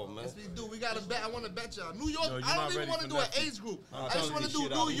basketball, man. Yes, we do. We gotta bet. I want to bet y'all. New York. Yo, you're I not don't even ready want to for do an lefty. age group. I'm I just telling want you to do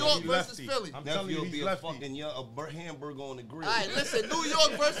shit out New here. York He versus lefty. Philly. I'm telling you, Nephew he's be a lefty. fucking hamburger on the grill. All right, listen. New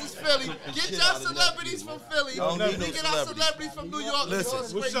York versus Philly. Get shit y'all out of celebrities nephew, from man. Philly. I don't need We no get our celebrities from New York. Listen,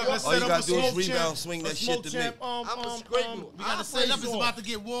 Let's What's bring up? y'all. Let's All you set up gotta a do is Smoke rebound, Champ. swing A that Smoke shit to me. Champ, I'm a straight dude. We got to set up. It's about to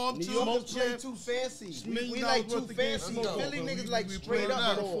get warm, New too. York Smoke play Champ. too fancy. $1 We like million too worth of games. fancy. Let's go. Philly niggas We like play straight it up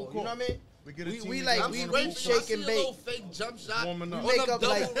out at all. full You know what I mean? We get a team. We like I'm we straight. shake I see and a little bake. fake jump shot. Warming up. We Make make up double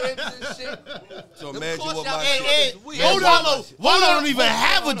like- rims and shit. So Them imagine courts what y'all my shooting shit. is weird. Hold on. Wallo don't even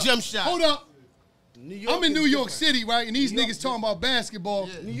have a jump shot. Hold up. New York I'm in is New York different. City, right? And these New York niggas talking about basketball.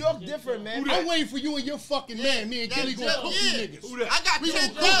 New York different, man. I'm waiting for you and your fucking man. Me and Gillie gonna cook you niggas. I got We gonna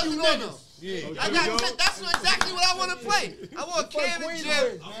 10,000 cook you on them. niggas. I got 10. That's exactly what I want to play. I want Cam and Jim.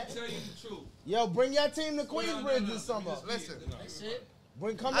 Queensbridge, I'm man. gonna tell you the truth. Yo, bring your team to Queensbridge this summer. Listen,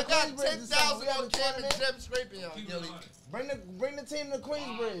 Come I to got Queensbridge this summer. 10,000 We have on a Cam and tournament. Jim scraping y'all, Gillie. Bring the team to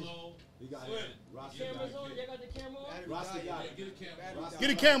Queensbridge. Cameras on? Y'all got the camera on? Get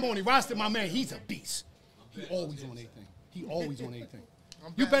a camera on him. Roster, my man. He's a beast. He always on anything. He always on anything.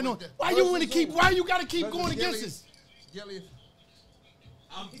 You better know. Why you want to keep? Why you gotta keep going against us? Gillie.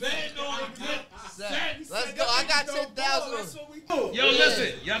 I'm betting on it. Let's go. I got 10,000. Yo,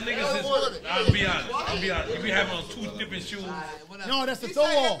 listen, y'all niggas is. I'll be honest. I'll be honest. You be having on 2 different shoes. No, that's the throw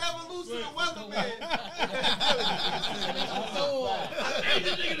off. Never lose to the weatherman.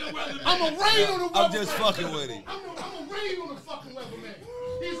 I'm a raid on the weather. I'm just fucking with him. I'm a raid on the fucking weatherman.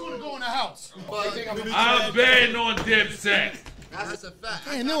 He's gonna go in the house. I'm betting on Dipset. That's a fact.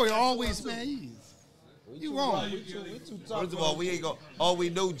 Man, no, he always, man. You wrong. First of all, we ain't gonna. All we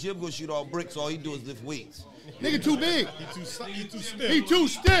know, Jim gonna shoot all bricks. All he do is lift weights. Nigga too big. He too stiff. He too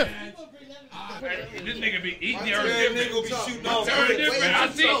stiff. This nigga be eating turn different. all Turn bricks. different. I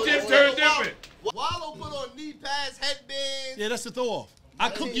see Jim turn different. Wallo put on knee pads, headbands. Yeah, that's the throw off. I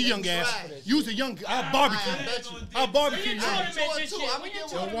cook you, young ass. Trash. You's a young. I I barbecue. bet you. I barbecue you. Tournament Two this two. shit. I'm When gonna you get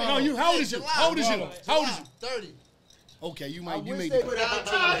one. tournament? No, you. How old is you? How old is you? How old is you? 30. Okay, you I might. You wish made they it. would have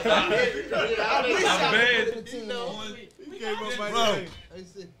I'm betting. Bro,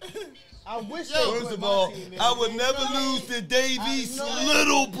 I wish they first put of my all, team in. I would never lose to Davies' I know.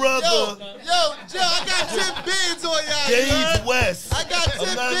 little brother, Yo, I got 10 bids on y'all. you heard? Dave West. I got 10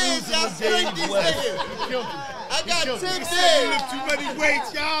 I'm not bids. losing Y'all to scrape Dave these West. niggas. I got 10 He bids. said you lift too many weights,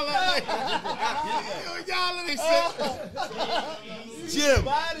 y'all. Y'all, they said. Jim,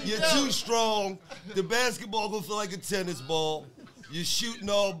 you're too strong. The basketball gonna feel like a tennis ball. You're shooting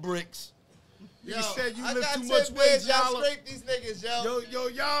all bricks. Yo, You said you I lift got too 10 much weight, bids. Y'all y'all. scrape these niggas, yo. Yo,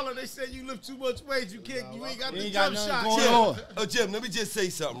 y'all, they said you lift too much weight. You can't. You ain't got the ain't got jump nothing shot. going Jim, on. Jim, let me just say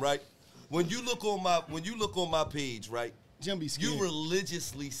something, right? When you look on my page, right? Jim be scared. You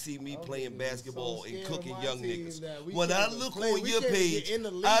religiously see me playing basketball and scared cooking of my young team niggas. that we When I can't look play. on We your can't page, get in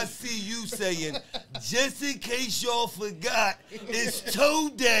the league. I see you saying, just in case y'all forgot, it's toe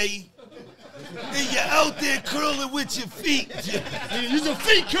day. And you're out there curling with your feet. You's a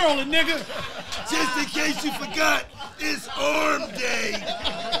feet curling, nigga. Just in case you forgot, it's arm day.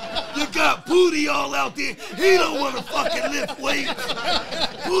 You got Pootie all out there. He don't want to fucking lift weights.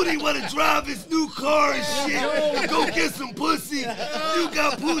 Pootie want to drive his new car and shit. Go get some pussy. You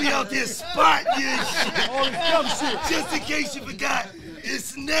got Pootie out there spotting you and shit. All this dumb shit. Just in case you forgot,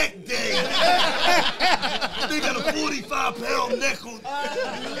 it's neck day. They got a 45-pound neck on.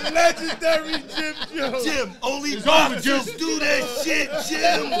 Legendary Jim Jones. Jim, only boxers do that shit,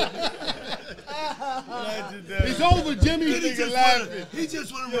 Jim. It's over, Jimmy. He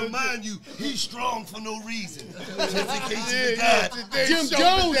just want to remind you he's strong for no reason. Just in case you forgot. Jim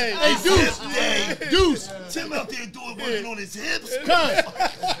Jones. Hey, Deuce. Tim out there doing working on his hips.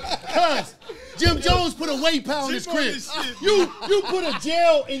 Cuz. Jim Jones put a weight pal in his crib. You put a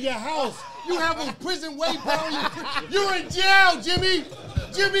jail in your house. You have a prison weight pal in your crib. You're in jail, Jimmy.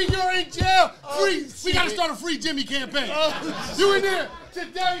 Jimmy, you're in jail. Free. We gotta start a free Jimmy campaign. You in there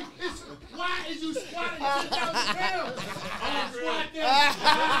today? Why is you squatting 10,000 pounds? I'm gonna squat there. You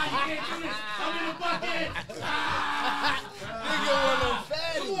can't do this. I'm in the bucket. Nigga want no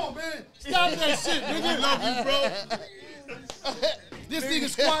fatty. Come on, man. Stop that shit, nigga. I love you, bro. This nigga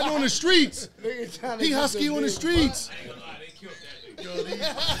squatting on the streets. He husky on the streets.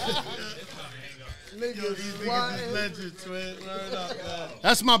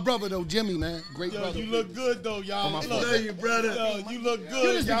 That's my brother though, Jimmy, man. Great brother. You look good though, y'all. I love you, brother. Yo, you look good.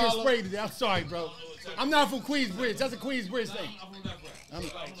 You just get sprayed today. I'm sorry, bro. I'm not from Queensbridge. That's a Queensbridge thing.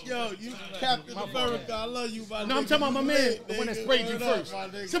 Yo, you Captain America. I love you, my nigga. No, I'm talking about my man, the one that sprayed you first.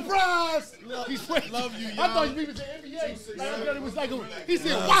 Surprise! He sprayed you. Love you, I thought you was the NBA. Like, it was like he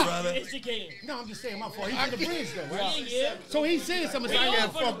said, wow. It's the game. No, I'm just saying, my fault. He's from the bridge, though, right? Yeah. So he said something. I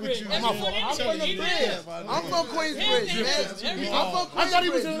can't fuck with you. I'm from the bridge. I'm from Queensbridge, man. I'm from Queensbridge. I thought he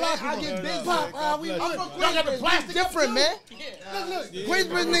was in the locker room. I get big. I'm from Queensbridge. We different, man.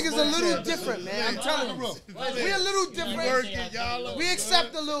 Queensbridge niggas a little different, man. I'm telling you. We a little different. We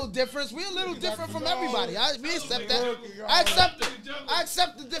accept a little difference. We a little different from everybody. We accept that. I accept it. I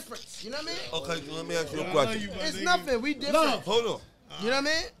accept the difference. You know what I mean? Okay, let me ask you a question. It's nothing. We different. Hold on. You know what I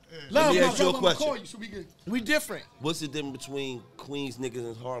mean? Let me ask you a question. We different. What's the difference between Queens niggas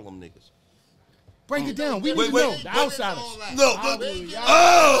and Harlem niggas? Break it down. We need to know. The outsiders. No,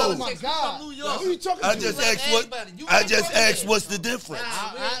 Oh my God. What are you talking I just asked what's the difference?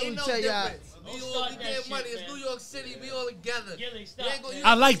 I will tell y'all. We get money. It's New York City. We all together.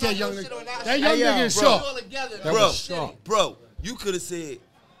 I like that young nigga. That young nigga is sharp. Bro, you could have said,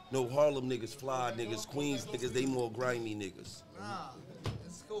 no, Harlem niggas, fly niggas, Queens niggas, they more grimy niggas.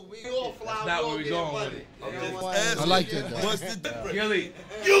 It's cool. We all fly. That's not where we going with it. I like that, though. What's the difference? Gillie.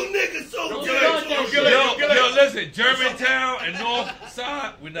 You niggas so good. Yo, listen, Germantown and North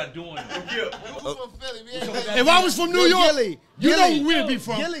Side, we're not doing it. If I was from New York, you know who we'd be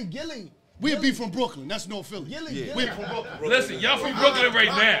from. Gillie. We'd be from Brooklyn. That's North Philly. We're from Brooklyn. Listen, y'all from Brooklyn right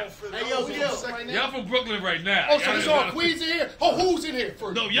now. Y'all from Brooklyn right now. Oh, so it's all Queens in here? Oh, who's in here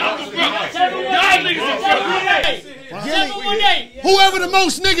first? No, y'all from Brooklyn. Y'all niggas from Brooklyn. Whoever the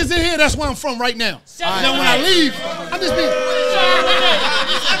most niggas in here, that's where I'm from right now. Now when I leave, I just be.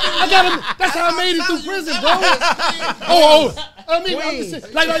 I got him. That's how I made it through prison, bro. I mean, I'm just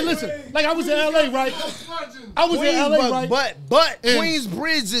saying, like, listen, like I was in LA, right? I was in LA, right? But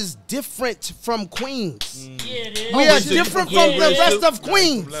Queensbridge is different from Queens. Yeah, it is. We are different from the rest of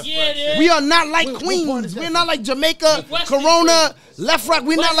Queens. Yeah, it is. We are not like Queens. We're not like Jamaica, Corona, Left Rock.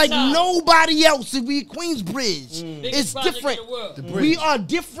 We're not like nobody else. We Queensbridge. It's different. We are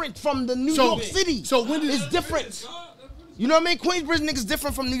different from the New York City. So when it's different. You know what I mean? Queensbridge niggas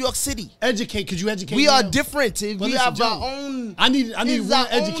different from New York City. Educate. Could you educate? We are different. We have our own. I need one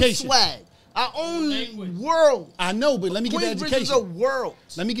education. Own swag. Our own world. I know, but let me get the Queensbridge education. is a world.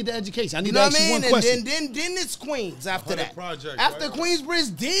 Let me get the education. I need to ask you one question. And then it's Queens after that. After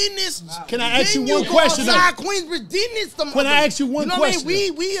Queensbridge, then it's. Can I ask you one question? Queensbridge, then it's the. Can I ask you one question?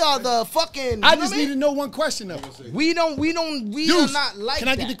 We are the fucking. I just need to know one question though. We are not like. Can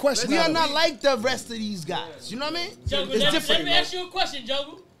I get the question? We are not like the rest of these guys. You know what I mean? It's different. Let me ask you a question,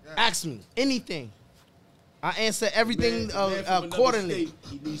 Jogo. Ask me anything. I answer everything accordingly.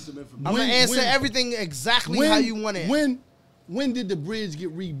 I'm gonna answer everything exactly how you want it. When did the bridge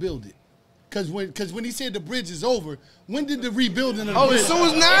get rebuilt? Because when he said the bridge is over, when did the rebuilding of the bridge? As soon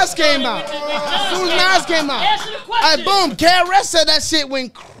as Nas came out. Hey, boom, KRS said that shit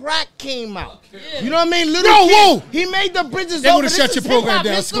when crack came out. You know what I mean? Whoa! He made the bridges over. They would have shut your program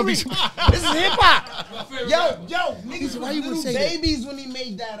down. It's gonna be. This is hip hop. Yo, niggas were little babies when he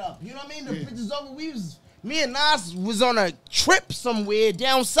made that up. You know what I mean? The bridges over. Me and Nas was on a trip somewhere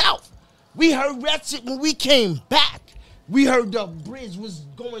down south. We heard that shit when we came back. We heard the bridge was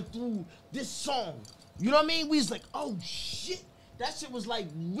going through this song. You know what I mean? We was like, oh shit. That shit was like,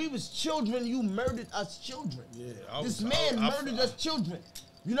 we was children, you murdered us children. Yeah, this man murdered us children.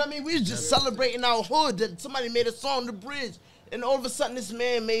 You know what I mean? We was just celebrating our hood that somebody made a song on the bridge. And all of a sudden, this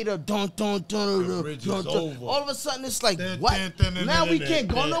man made a dun. All of a sudden, it's like, what? Now we can't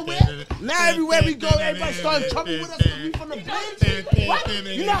go nowhere? Now everywhere we go, everybody starting trouble with us because we from the bridge? What?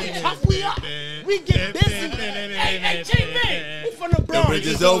 You know how tough we are? We get busy. Hey, Ching, we from the Bronx. The bridge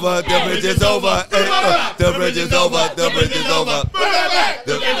is over, the bridge is over. The bridge is over, the bridge is over.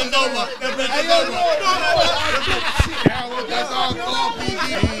 The bridge is over, the bridge is over.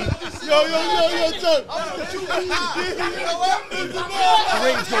 Yo, Chuck.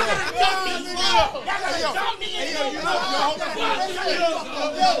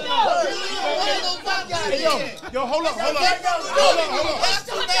 Yo, hold up. Y'all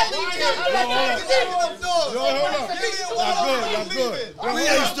good. We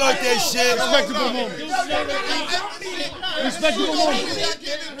ain't start that shit. Respectable moment.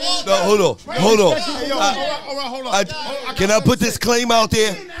 No, hold on. Can I put this claim out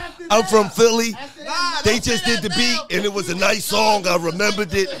there? I'm from Philly. They just did the beat, and it was a nice song. I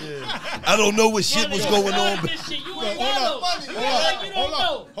remembered it. I don't know what shit was going on.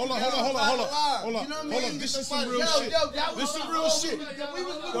 Hold on. This is some real shit.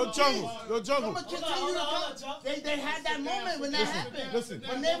 Yo, Jungle. They had that moment when that happened. Listen.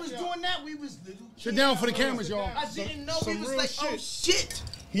 When they was doing that, we was little kids. Sit down for the cameras, y'all. I didn't know. We was like, oh shit.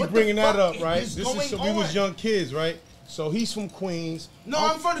 He bringing that up, right? This is some, we was young kids, right? So he's from Queens. No,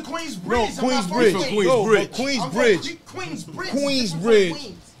 I'm from the Queens Bridge. No, Queens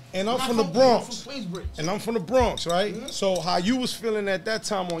Bridge. And I'm from the Bronx. And I'm from the Bronx, right? Mm-hmm. So how you was feeling at that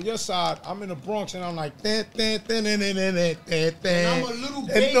time on your side, I'm in the Bronx and I'm like, and I'm a little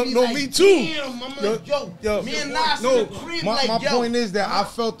baby. No, like, me too. Damn, I'm like, yo, me and Nas in the crib, my like, point is that I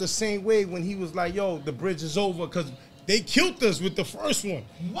felt the same way when he was like, yo, the bridge is over, because they killed us with the first one. Wow,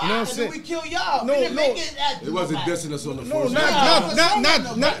 you know what I'm saying? We kill y'all. No. It wasn't dissing us on the first one.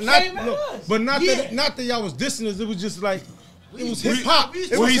 Not that y'all was dissing us. It was just like, it was hip hop.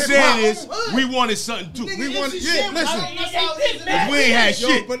 What he's saying is, we wanted something too. We wanted, listen. We ain't had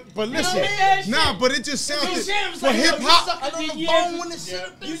shit. But listen, but it just sounded for hip hop. You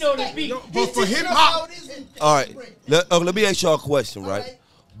know the beat. But for hip hop. All right, let me ask y'all a question, right?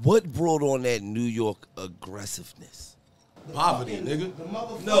 What brought on that New York aggressiveness? Poverty, nigga.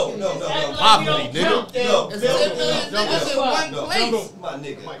 No. Poverty, nigga. Niggas in one place. My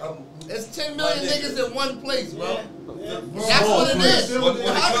nigga. It's 10 million niggas in one place, bro. That's what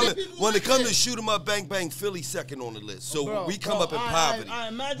it is. When it comes to shoot 'em up, bang bang, Philly second on the list. So we come up in poverty.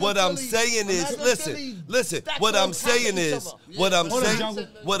 What I'm saying is, listen. What I'm saying is,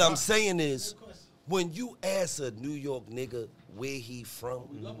 when you ask a New York nigga where he from,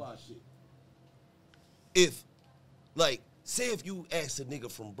 say if you ask a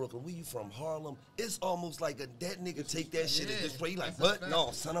nigga from Brooklyn, where you from, Harlem, it's almost like that nigga take that shit at this way. He like, what?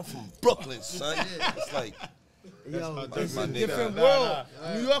 No, son, I'm from Brooklyn, son. It's like, yo, that's my nigga. Different world.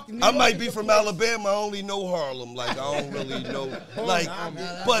 New York. I might be from Alabama. I only know Harlem. Like, I don't really know. Like,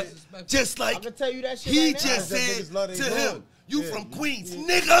 but just like, I can tell you that shit he right just now. said to him, you from Queens.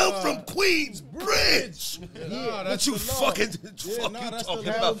 Nigga, I'm from Queens Bridge. What you fucking talking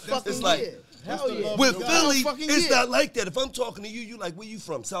about? It's like, with Philly, it's not like that. If I'm talking to you, you like, where you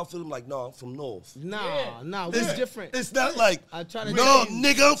from? South Philly? I'm like, no, I'm from North. Nah, we're different. It's not like, no,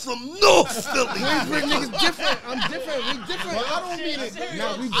 nigga, I'm from North Philly. Queensbridge niggas different. I'm different. We different. I don't mean it.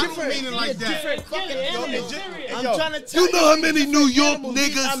 No, we different. I don't mean it like that. Different fucking animals. I'm trying to tell you know how many New York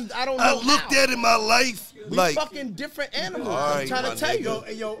niggas I looked at in my life? We like fucking different animals. Right, I'm trying to tell you.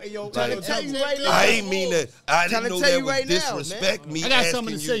 Trying to tell you right now. I ain't mean that. I didn't know that was disrespect. Me I got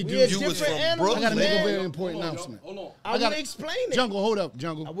something to say, dude. You was from Brooklyn. I gotta make a very important announcement. Hold on. I gotta explain it. Jungle, hold up,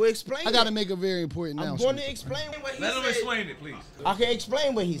 Jungle. I will explain it. I gotta make a very important announcement. I'm going to explain what he said. Let him explain it, please. I can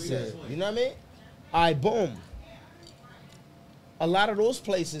explain what he said. You know what I mean? All right, boom. A lot of those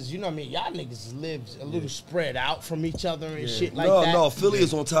places, you know what I mean? Y'all niggas live a little spread out from each other and shit like that. No, Philly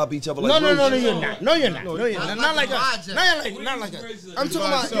is on top of each other like No, you're not. No, you're not. Not like that. Not like that. I'm talking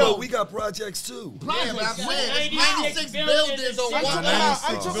about, yo, we got projects too. Yeah, but I'm saying 96 buildings on one block.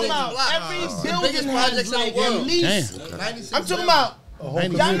 I'm talking about every building has like at least. I'm talking about,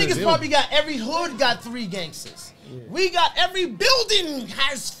 y'all niggas probably got, every hood got 3 gangsters. We got, every building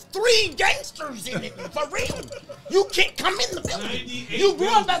has 3 gangsters in it, for real. You can't come in the building. You grew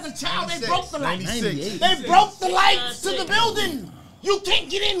up as a child, they broke the lights. They broke the lights to the building. You can't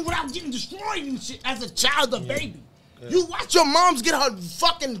get in without getting destroyed and shit as a child, a baby. You watch your moms get her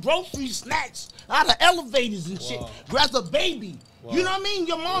fucking groceries snatched out of elevators and shit as a baby. You know what I mean?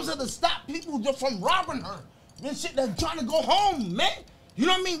 Your moms had to stop people from robbing her and shit that's trying to go home, man. You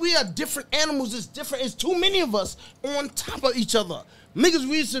know what I mean? We are different animals. It's different. It's too many of us on top of each other. Niggas,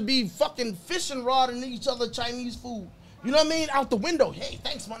 we used to be fucking fishing rodding each other Chinese food. You know what I mean? Out the window. Hey,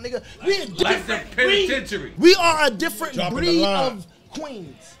 thanks, my nigga. Like the penitentiary. We are a different Dropping the breed line. of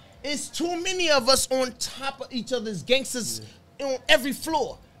Queens. It's too many of us on top of each other's gangsters on every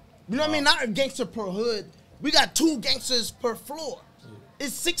floor. You know what I mean? Not a gangster per hood. We got 2 gangsters per floor.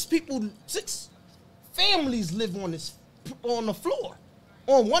 It's 6 people, 6 families live on the floor,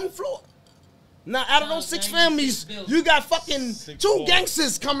 on one floor. Now, out of those 6 families, you got fucking 2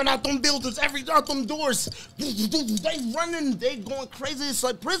 gangsters coming out them buildings, out them doors. They running, they going crazy. It's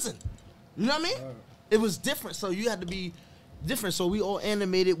like prison. You know what I mean? It was different, so you had to be different. So we all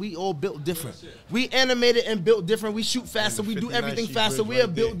animated, we all built different. We animated and built different. We shoot faster, we do everything faster. We are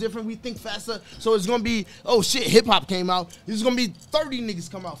built different, we think faster. So it's gonna be, oh shit, hip hop came out. There's gonna be 30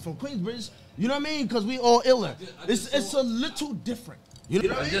 niggas come out from Queensbridge. You know what I mean? Because we all iller. It's a little different. You know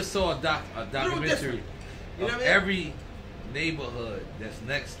what I mean? just saw a documentary of every neighborhood that's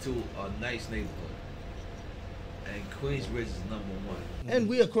next to a nice neighborhood. And Queensbridge is #1. And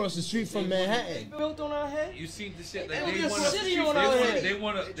we across the street from Manhattan. Built on our head. You see the shit And like we got city on our head. they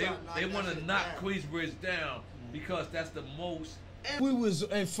want to knock Queensbridge down because that's the most. We was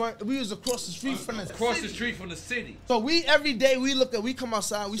in front. We was across the street from the street from the city. So we every day we come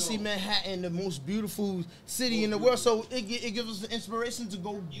outside. We see Manhattan, the most beautiful city in the world. So it gives us the inspiration to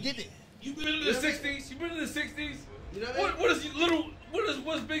go get it. You been in the '60s? You been in the '60s? You know what I mean?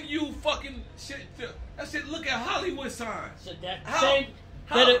 What's big you fucking shit? That shit. Look at Hollywood signs. So that How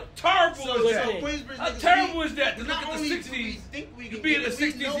terrible is that? How terrible is that to look at the '60s? You be in the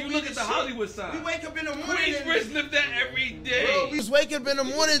 '60s, you look at the Hollywood signs. We wake up in the morning. Queensbridge lived that every day. Bro, we just wake up in the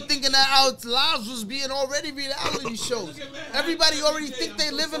morning thinking that our lives was being already reality shows. Everybody already think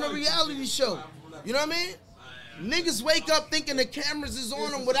they live in a reality show. You know what I mean? Niggas wake up thinking the cameras is on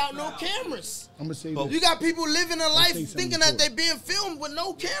them without no cameras. I'm gonna say this. You got people living a life thinking that they being filmed with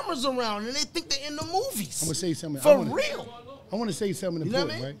no cameras around, and they think they're in the movies. I'm gonna say something. For real. I want to say something You know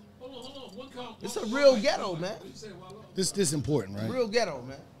important, what I mean? right? It's a real ghetto, man. This important, right? Real ghetto,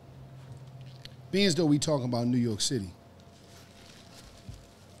 man. Being as though we talking about New York City,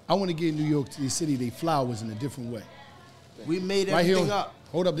 I want to give New York City their flowers in a different way. We made Right everything here, up.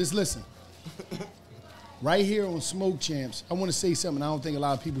 hold up, just listen. Right here on Smoke Champs, I want to say something I don't think a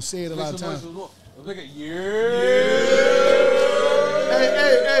lot of people say it a lot of times. Look at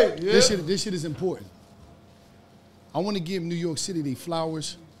Hey. This shit is important. I want to give New York City their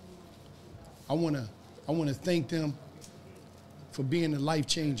flowers. I want to thank them for being a life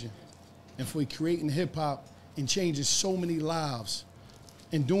changer and for creating hip hop and changing so many lives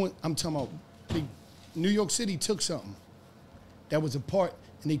and doing. I'm talking about New York City took something that was a part,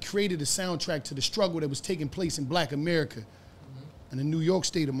 and they created a soundtrack to the struggle that was taking place in Black America and the New York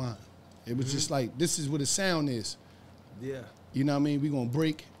state of mind. It was just like, this is what the sound is. Yeah. You know what I mean? We gonna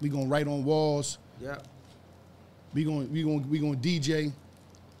break. We gonna write on walls. Yeah. We gonna DJ.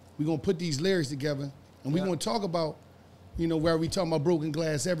 We gonna put these lyrics together, and we gonna talk about, you know, where we talking about broken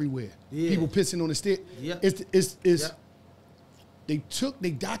glass everywhere. Yeah. People pissing on the stick. Yeah.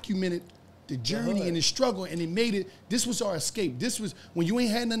 They documented the journey and the struggle, and they made it. This was our escape. This was when you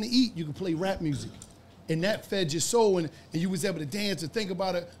ain't had nothing to eat, you could play rap music. And that fed your soul, and you was able to dance and think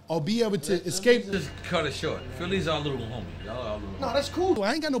about it, or be able to escape. Just cut it short. Philly's our little homie. Y'all our little No, homie. that's cool.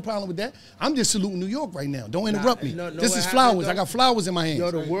 I ain't got no problem with that. I'm just saluting New York right now. Don't interrupt me. no, This what is happened, flowers. though? I got flowers in my hands.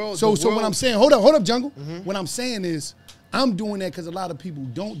 Yo, the world- So the what world- I'm saying, hold up, Jungle. What I'm saying is, I'm doing that because a lot of people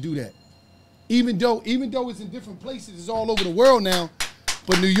don't do that. Even though it's in different places, it's all over the world now.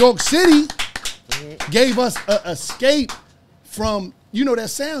 But New York City gave us an escape from, you know, that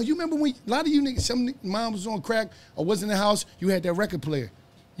sound. You remember when a lot of you niggas, some mom was on crack or was in the house, you had that record player.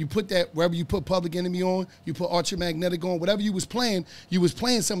 You put that, wherever you put Public Enemy on, you put Archer Magnetic on, whatever you was playing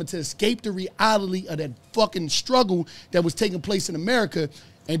something to escape the reality of that fucking struggle that was taking place in America.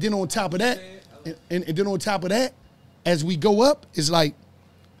 And then on top of that, and then on top of that, as we go up, it's like,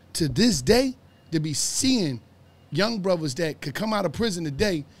 to this day, to be seeing young brothers that could come out of prison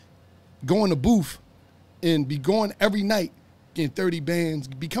today, go in the booth, and be going every night, getting 30 bands,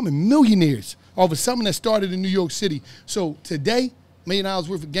 becoming millionaires off of something that started in New York City. So today, $1 million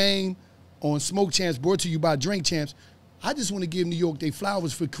worth of game on Smoke Champs, brought to you by Drink Champs. I just want to give New York their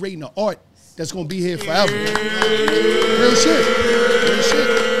flowers for creating an art that's going to be here forever. Real shit. Real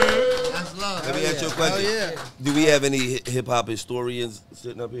shit. That's love. Let me ask you a question. Yeah. Do we have any hip-hop historians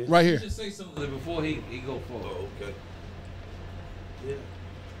sitting up here? Right here. Just say something before he go forward. Oh, okay. Yeah.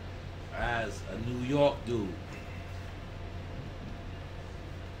 As a New York dude,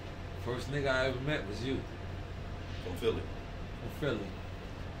 first nigga I ever met was you. From Philly. From Philly.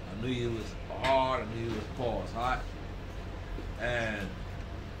 I knew you was hard, I knew you was paws hot. And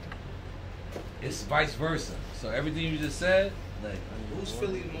it's vice versa. So everything you just said, like, Who's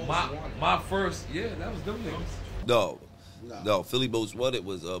Philly most my first, yeah, that was them niggas. No, Philly most wanted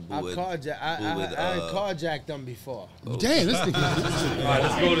was I carjacked them before. Damn, this nigga. All right,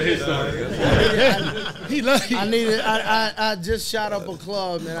 let's go to his story. He lucky. I just shot up a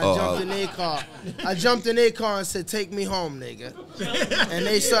club, man. I jumped in their car. I jumped in their car and said, "Take me home, nigga." And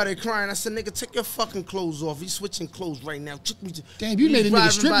they started crying. I said, "Nigga, take your fucking clothes off. He's switching clothes right now." Damn, you made a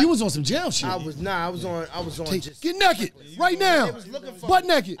nigga strip. You was on some jail shit. I was on Get naked right now. Butt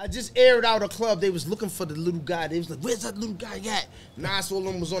naked. I just aired out a club. They was looking for the little guy. They was like, "Where's that little guy at?" Nas all of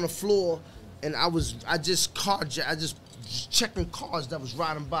them was on the floor, and I just checking cars that was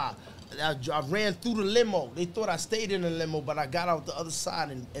riding by. I ran through the limo. They thought I stayed in the limo, but I got out the other side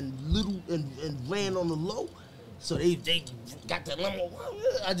and ran on the low. So they got the limo.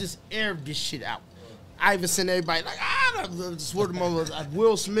 I just aired this shit out. Iverson, everybody like, swear to mother,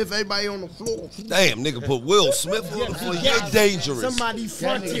 Will Smith, everybody on the floor. Damn, nigga put Will Smith on the floor. You're dangerous. Somebody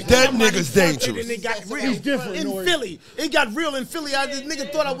fronted. That nigga's dangerous. And it got real in Philly. It got real in Philly. This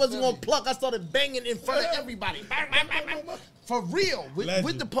nigga thought I wasn't gonna pluck. I started banging in front of everybody. Bang, bang, bang, bang. For real.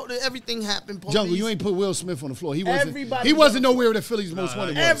 With the everything happened. Police. Jungle, you ain't put Will Smith on the floor. He wasn't nowhere where the Phillies most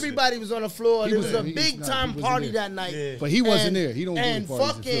wanted was. Everybody was on the floor. There was a big time party that night. Yeah. But he wasn't there. He don't do the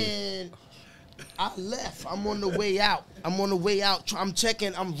parties in Philly. I left. I'm on the way out. I'm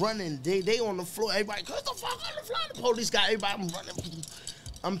checking. I'm running. They on the floor. Everybody, what the fuck on the floor? The police got everybody. I'm running.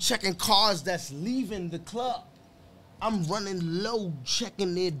 I'm checking cars that's leaving the club. I'm running low,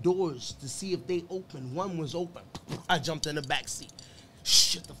 checking their doors to see if they open. One was open. I jumped in the back seat.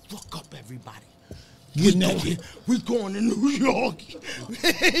 Shut the fuck up, everybody. We going to New York.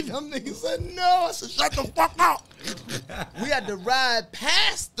 Them niggas said no. I said, shut the fuck up. We had to ride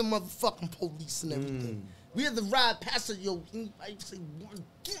past the motherfucking police and everything. We had to ride past it, yo. I say,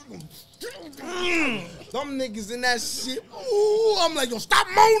 them niggas in that shit. Ooh, I'm like, yo, stop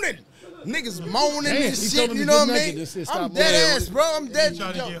moaning. Niggas moaning and shit, you know what I mean? I'm dead ass, bro. I'm dead.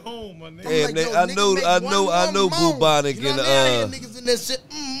 Trying to get home, my nigga. Yeah, like, I know Bubonic and niggas in that shit.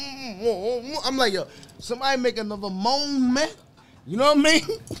 I'm like, yo, somebody make another moan, man. You know what I mean?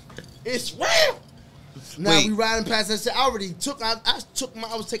 It's real. Now we riding past that shit. I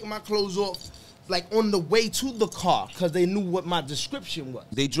was taking my clothes off, like on the way to the car, because they knew what my description was.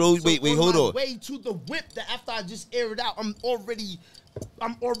 They drove. So wait, hold on. Way to the whip. That after I just aired it out, I'm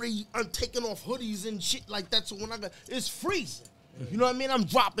taking off hoodies and shit like that. So when it's freezing. You know what I mean? I'm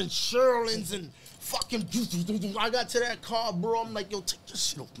dropping Sherlins and fucking. I got to that car, bro. I'm like, yo, take this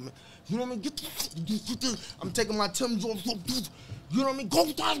shit off, man. You know what I mean? I'm taking my Tim's off. You know what I mean? Go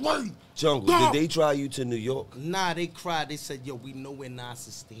that way. Jungle, did they drive you to New York? Nah, they cried. They said, yo, we know where Nas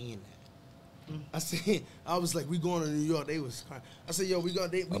is staying at. I was like, we going to New York. They was crying. I said, yo, we know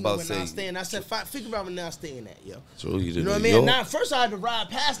where Nas staying. I said, figure out where Nas staying at, yo. You know what I mean? Now, first I had to ride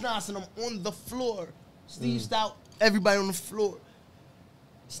past Nas and I'm on the floor. Steve Stout, everybody on the floor.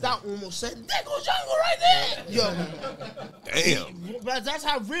 Stout almost said, there goes Jungle right there. Yo. Damn. That's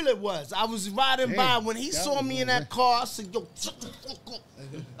how real it was. I was riding by. When he saw me in that car, I said, yo, shut the fuck up.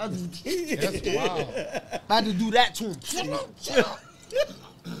 That's wild. I had to do that to him.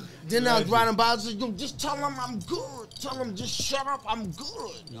 Then I was riding by. I said, yo, just tell him I'm good. Tell him just shut up. I'm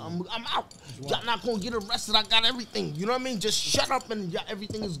good. I'm out. Y'all not going to get arrested. I got everything. You know what I mean? Just shut up and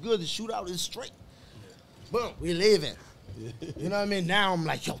everything is good. The shootout is straight. Boom. We leaving. You know what I mean? Now I'm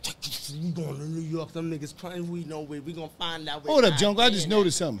like, yo, we going to New York. Them niggas crying. We know where. We going to find out where. Hold up, Jungle. I just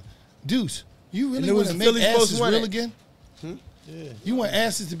noticed something. Deuce, you really want to make asses real again? Yeah. You want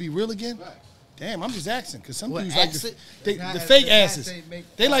asses to be real again? Right. Damn, I'm just asking, because some dudes like the fake asses.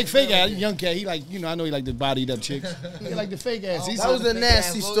 They like fake asses. Young cat, he like, I know he like the bodied up chicks. He like the fake asses. That was a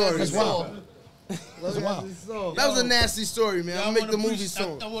nasty story. That's wild. That was a nasty story, man. I'll make the movie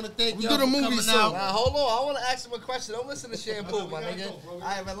soon. I want to thank you. Do the movie soon. Hold on. I want to ask him a question. Don't listen to Shampoo, my nigga. All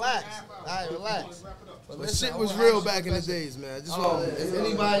right, relax. But shit was real back in the days, man.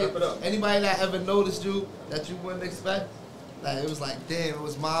 Anybody that ever noticed you that you wouldn't expect? Like, it was like, damn, it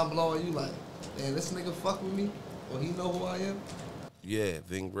was mind blowing. You like, damn, this nigga fuck with me? Or he know who I am? Yeah,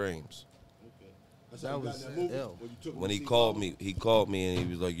 Ving Rhames. That was ill. When he called me and he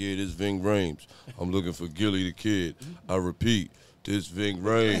was like, yeah, this Ving Rhames. I'm looking for Gillie the Kid. I repeat, this Ving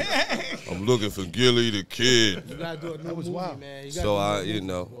Rhames. I'm looking for Gillie the Kid. You gotta do a new movie, man. So I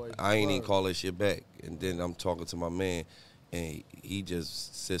ain't even call that shit back. And then I'm talking to my man, and he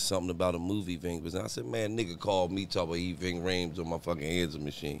just said something about a movie Ving was. And I said, man, nigga called me talking about he Ving Rhames on my fucking answer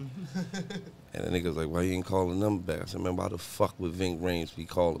machine. And the nigga was like, why you ain't calling the number back? I said, man, why the fuck would Ving Rhames be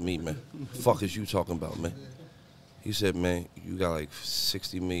calling me, man? Fuck is you talking about, man? He said, man, you got like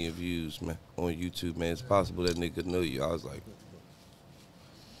 60 million views, man, on YouTube, man. It's possible that nigga know you. I was like,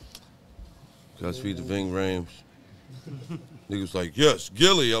 Gus feed the Ving Rams. Nigga was like, yes,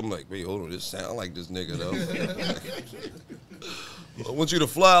 Gillie. I'm like, wait, hold on, this sound like this nigga though. I want you to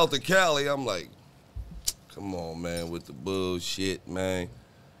fly out to Cali. I'm like, come on, man, with the bullshit, man.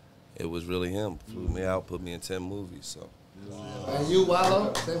 It was really him. Flew me out, put me in 10 movies, so. And you,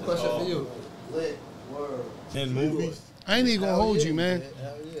 Wallo, same question for you. 10 movies? I ain't even gonna hold you, man.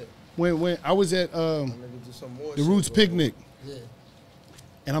 When I was at the Roots picnic,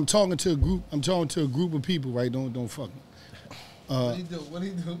 and I'm talking to a group of people, right? Don't fuck me. What he do?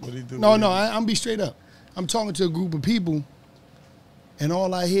 What he do? No, I'm be straight up. I'm talking to a group of people, and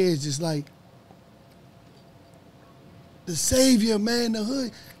all I hear is just like, the savior, man, the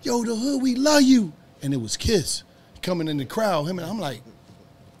hood. Yo, the hood, we love you. And it was Kiss coming in the crowd. Him and I'm like,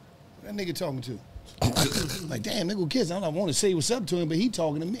 that nigga talking to? Like, damn, nigga Kiss. I don't want to say what's up to him, but he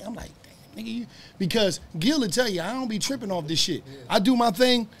talking to me. I'm like, damn, nigga, because Gillie tell you, I don't be tripping off this shit. I do my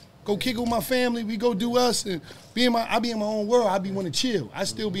thing, go kick it with my family, we go do us, and I be in my own world. I be want to chill. I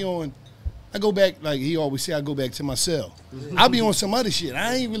still be on. I go back, like he always say, I go back to my cell. I be on some other shit.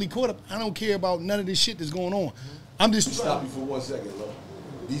 I ain't really caught up. I don't care about none of this shit that's going on. I'm just stop you for 1 second, Lo.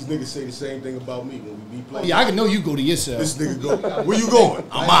 These niggas say the same thing about me when we be playing. Yeah, I can know you go to your cell. This nigga go. Where you going?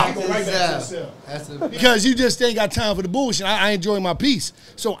 I'm out. Go right back to your cell. Because you just ain't got time for the bullshit. I enjoy my peace.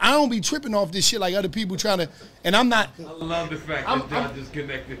 So I don't be tripping off this shit like other people trying to, and I'm not. I love the fact that John just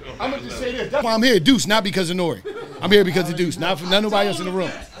connected. I'm going to just say this. That's why I'm here, Deuce, not because of Nori. I'm here because of Deuce, not nobody else in the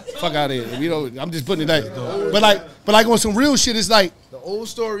room. Fuck out of here. You know, I'm just putting it out. But like on some real shit, it's like, the old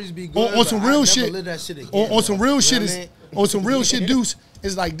stories be good. On some real shit. Live that shit again. On some real shit is on some real shit, Deuce.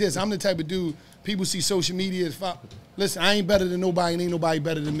 It's like this. I'm the type of dude. People see social media as listen. I ain't better than nobody, and ain't nobody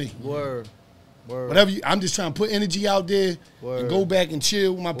better than me. Word. Whatever. I'm just trying to put energy out there and go back and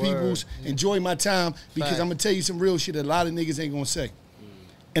chill with my peoples, enjoy my time. Because I'm gonna tell you some real shit that a lot of niggas ain't gonna say.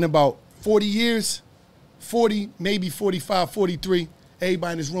 In about 40 years, 40, maybe 45, 43,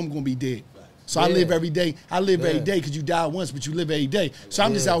 everybody in this room gonna be dead. So I live every day. I live every day because you die once, but you live every day. So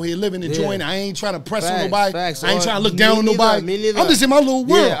I'm just out here living, enjoying. I ain't trying to press on nobody. I ain't trying to look down on nobody. I'm just in my little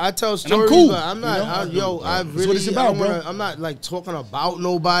world. Yeah, I tell stories, I'm cool. but I'm not. You know? I really. That's what it's about, bro. I'm not like talking about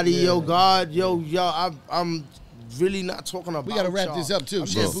nobody. Yo, God, yo, I'm really not talking about. We gotta wrap this up too. I'm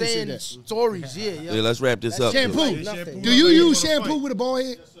just saying stories. Yeah, let's wrap this up. Shampoo. Do you use shampoo with a bald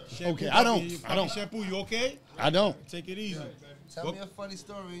head? Okay, I don't. Shampoo, you okay? I don't. Take it easy. Tell me a funny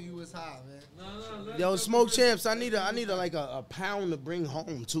story when you was high, man. Yo, Smoke Champs, I need like a pound to bring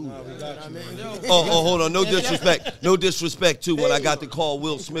home too. Oh, hold on. No disrespect. No disrespect too. When I got the call,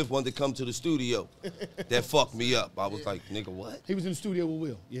 Will Smith wanted to come to the studio. That fucked me up. I was like, nigga, what? He was in the studio with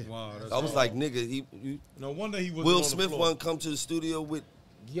Will. Yeah. Wow. I was like, nigga, no wonder he was. Will Smith wanted to come to the studio with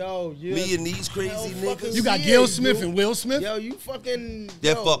me and these crazy niggas. You got Gil Smith and Will Smith. Yo, you fucking.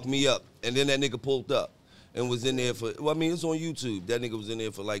 That fucked me up. And then that nigga pulled up and was in there for. Well, I mean, it's on YouTube. That nigga was in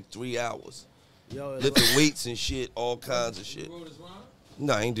there for like 3 hours. Yo, lifting weights and shit, all kinds of shit.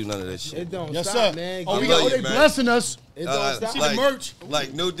 No, I ain't do none of that shit. It don't yes, stop, sir. man. Oh, they blessing us. It don't stop. See the merch.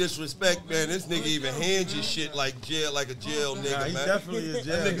 Like, no disrespect, man. This nigga even hands you shit like a jail nigga, man. He's definitely a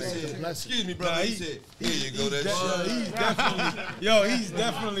jail. That nigga said, excuse me, brother. He said, here you go, that shit. He's definitely, yo, he's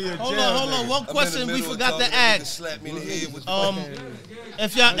definitely a jail. Hold on. One question we forgot to ask. Slap me in the head with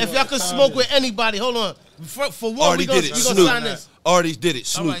if y'all could smoke with anybody, hold on. For what we gonna sign this? Already did it,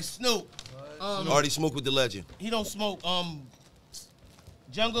 Snoop. All right, Snoop. Already smoked with the legend. He don't smoke.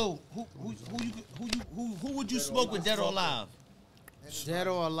 Jungle. Who would you smoke with, dead or alive? Dead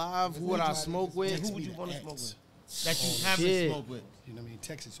or alive? Who would I smoke with? Who would you want to smoke with? That you haven't smoked with. You know what I mean?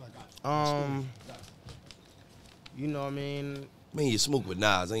 Texas, so I got. You know what I mean? Man, you smoke with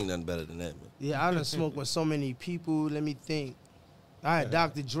Nas. Ain't nothing better than that, man. Yeah, I done smoked with so many people. Let me think. I had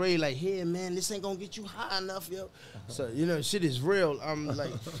Dr. Dre like, hey, man, this ain't gonna get you high enough, yo. So, you know, shit is real. I'm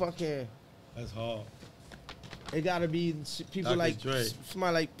like, fucking. That's hard. It gotta be people Dr. like Dre.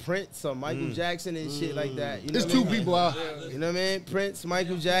 somebody like Prince or Michael Jackson and shit like that. You know There's what I two mean? people out. You know what I mean? Prince,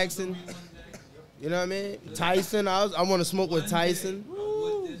 Michael Jackson. You know what I mean? Tyson. I want to smoke with Tyson.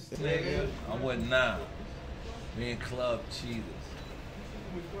 Nigga, I'm with Nah. Me and Club Cheaters.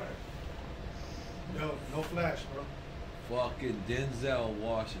 No flash, bro. Fucking Denzel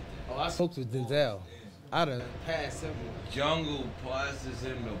Washington. Oh, I smoked with Denzel. I done passed several. Jungle passes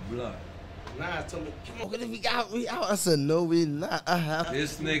in the blood. Nah, told me, come on, we got me out. I said, no, we not.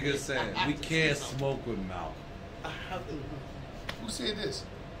 This nigga said, we can't smoke with Malcolm. Who said this?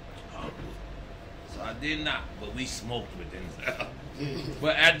 So I did not, but we smoked with Denzel.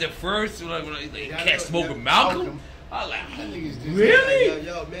 But at the first, like can't smoke with Malcolm. I was like, really?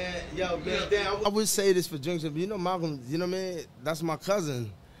 Yo, man, damn. I would say this for Junction, but you know Malcolm, you know what I mean? That's my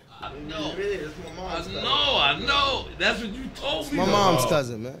cousin. I know. I know. That's what you told me. My mom's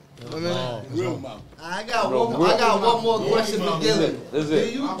cousin, man. You know what I mean? Real mom. I got one more question for Gillie. Do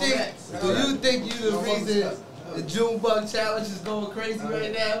you think you the reason the Junebug challenge is going crazy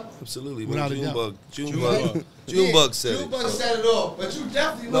right now? Absolutely, man. Junebug said it. Junebug set it off, but you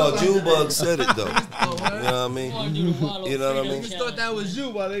definitely No, Junebug said it though. You know what I mean? You know what I mean? You thought that was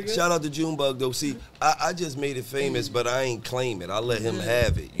you, my nigga. Shout out to Junebug though. See, I just made it famous, but I ain't claim it. I let him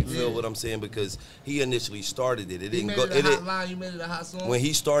have it. You feel what I'm saying? Because he initially started it. It didn't go. You made it a hot song. When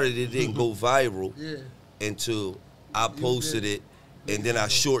he started, it didn't go viral until I posted it, and then I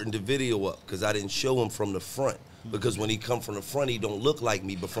shortened the video up because I didn't show him from the front. Because when he come from the front, he don't look like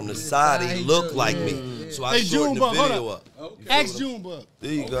me, but from the side, he look like me. So I shortened the video up. Ask Junebug.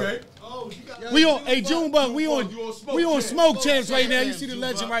 There you go. We on, hey Junebug, we on Smoke Champs right now. You see the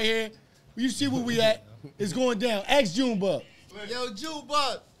legend right here. You see where we at. It's going down. Ask Junebug. Yo,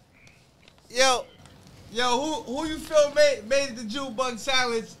 Junebug. Yo, who you feel made the Junebug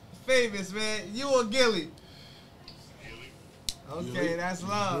challenge famous, man? You or Gillie? Okay, that's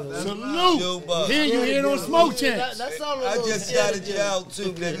love. That's Salute. love. Here you here on Smoke Champs. I just shouted you out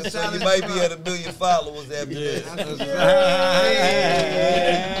too, nigga. So you might be at 1 million followers after this.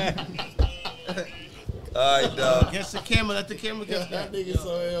 All right, dog. Against the camera, let the camera get that nigga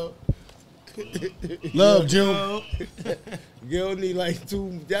so ill. Love, June. Gil need like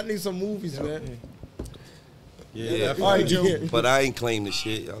y'all need some movies, man. Yeah, all right, June. But I ain't claim the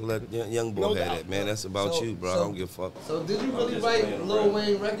shit. I let young boy have that, man. That's about you, bro. I don't give a fuck. So did you really write Lil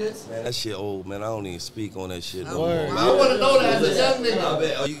Wayne records? Man, that shit old, man. I don't even speak on that shit no more. I want to know that as a young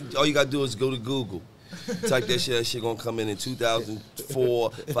nigga. All you gotta do is go to Google. Type that shit. That shit gonna come in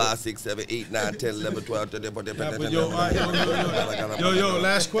 2004, 5, 6, 7, 8, 9, 10, 11, 12, 13, 14, 15. Yo,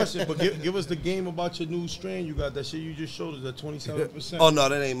 last question. But give us the game about your new strain. You got that shit you just showed us at 27%. Oh no,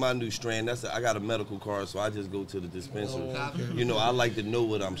 that ain't my new strain. I got a medical card, so I just go to the dispensary. Okay. You know, I like to know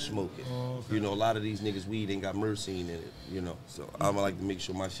what I'm smoking. You know, a lot of these niggas weed ain't got myrcene in it. You know, so I like to make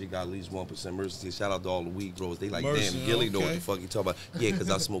sure my shit got at least 1% myrcene. Shout out to all the weed growers. They like, damn, Gillie know what the fuck you talking about. Yeah,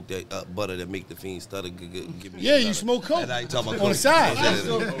 because I smoke that butter that make the fiends stutter. Give me you smoke coke and I ain't talking about on the side.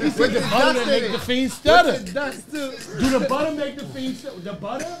 He said the butter that make the fiends stutter. Do the butter make the fiends stutter? The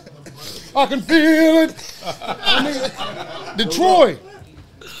butter? I can feel it. I mean, Detroit.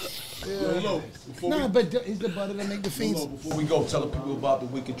 Nah, but it's the butter that make the fiends. Before we go, tell the people about the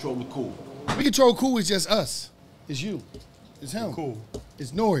We Control the Cool. We Control Cool is just us. It's you. It's him. Cool.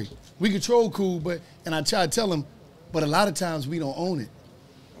 It's Nori. We control Cool, and I try to tell him, but a lot of times we don't own it.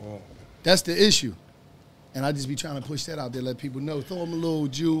 That's the issue. And I just be trying to push that out there, let people know. Throw them a little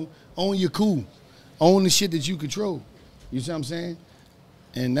Jew. Own your Cool. Own the shit that you control. You see what I'm saying?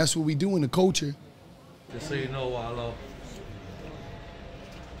 And that's what we do in the culture. Just so you know, Wallo,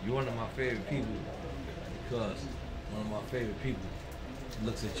 you're one of my favorite people because one of my favorite people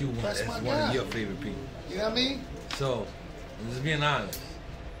looks at you as one of your favorite people. You know what I mean? So, I'm just being honest.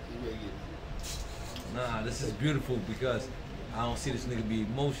 Nah, this is beautiful because I don't see this nigga be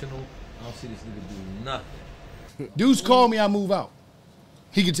emotional. I don't see this nigga do nothing. Dudes call me, I move out.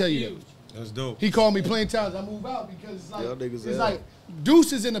 He can tell you that. That's dope. He called me plenty times, I move out because it's like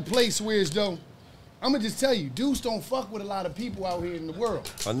Deuce is in a place where it's though. I'm gonna just tell you, Deuce don't fuck with a lot of people out here in the world.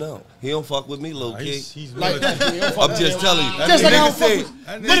 I know. He don't fuck with me, low key. He's like, I'm just telling you. Just like I don't fuck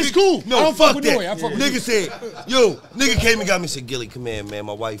with, but it's cool. No, I don't fuck with that. Nori. I fuck with nigga said, yo, nigga came and got me and said, Gillie, come here, man.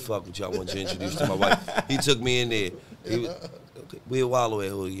 My wife fuck with you. I want you to introduce to my wife. He took me in there. He was, we at Wallo at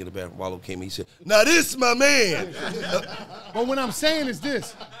Hoodie in the bathroom. Wallo came in, he said, now this my man. But what I'm saying is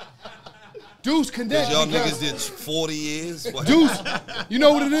this. Deuce connect. Y'all niggas did 40 years. Deuce, you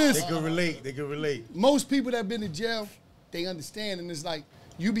know what it is? They can relate. They can relate. Most people that been in jail, they understand, and it's like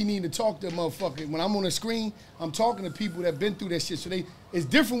you be needing to talk to a motherfucker. When I'm on the screen, I'm talking to people that been through that shit. So it's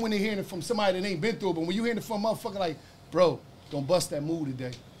different when they're hearing it from somebody that ain't been through it. But when you hearing it from a motherfucker like, bro, don't bust that mood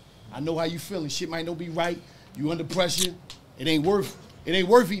today. I know how you feeling. Shit might not be right. You under pressure. It ain't worth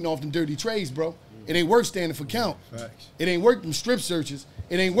eating off them dirty trays, bro. It ain't worth standing for count. Facts. It ain't worth them strip searches.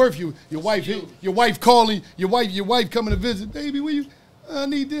 It ain't worth your wife calling, your wife coming to visit. Baby, will you? I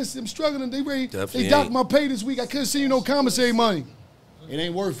need this. I'm struggling. They docked my pay this week. I couldn't send you no commissary money. It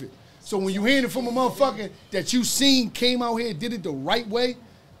ain't worth it. So when you hearing it from a motherfucker that you seen came out here, did it the right way,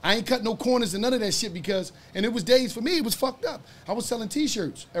 I ain't cut no corners and none of that shit because, and it was days for me, it was fucked up. I was selling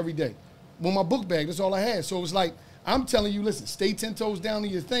T-shirts every day with my book bag. That's all I had. So it was like, I'm telling you, listen, stay 10 toes down to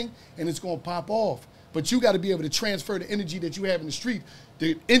your thing and it's going to pop off. but you got to be able to transfer the energy that you have in the street.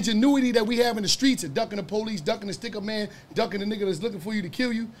 The ingenuity that we have in the streets of ducking the police, ducking the sticker man, ducking the nigga that's looking for you to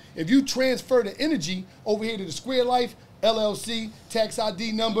kill you. If you transfer the energy over here to the square life, LLC, tax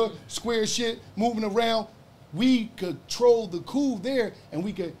ID number, square shit, moving around, we control the cool there, and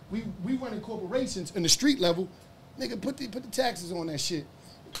we running corporations in the street level. Nigga, put the taxes on that shit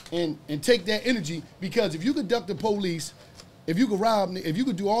and take that energy, because if you could duck the police, if you could rob, if you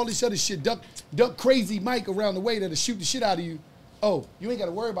could do all this other shit, duck crazy Mike around the way that'll shoot the shit out of you. Oh, you ain't got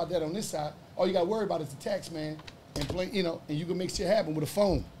to worry about that on this side. All you got to worry about is the tax man, and play, you know, and you can make shit happen with a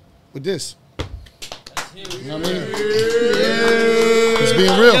phone, with this. You know what I mean? It's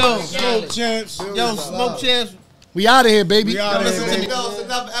being real. Yo, Smoke Champs. Yo, Smoke Champs. We out of here, baby. Listen to me. It's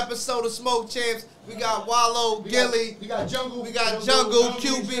another episode of Smoke Champs. We got Wallo, Gillie. We got Jungle.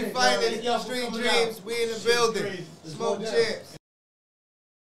 QB Finest, Street Dreams. We in the building. Smoke Champs.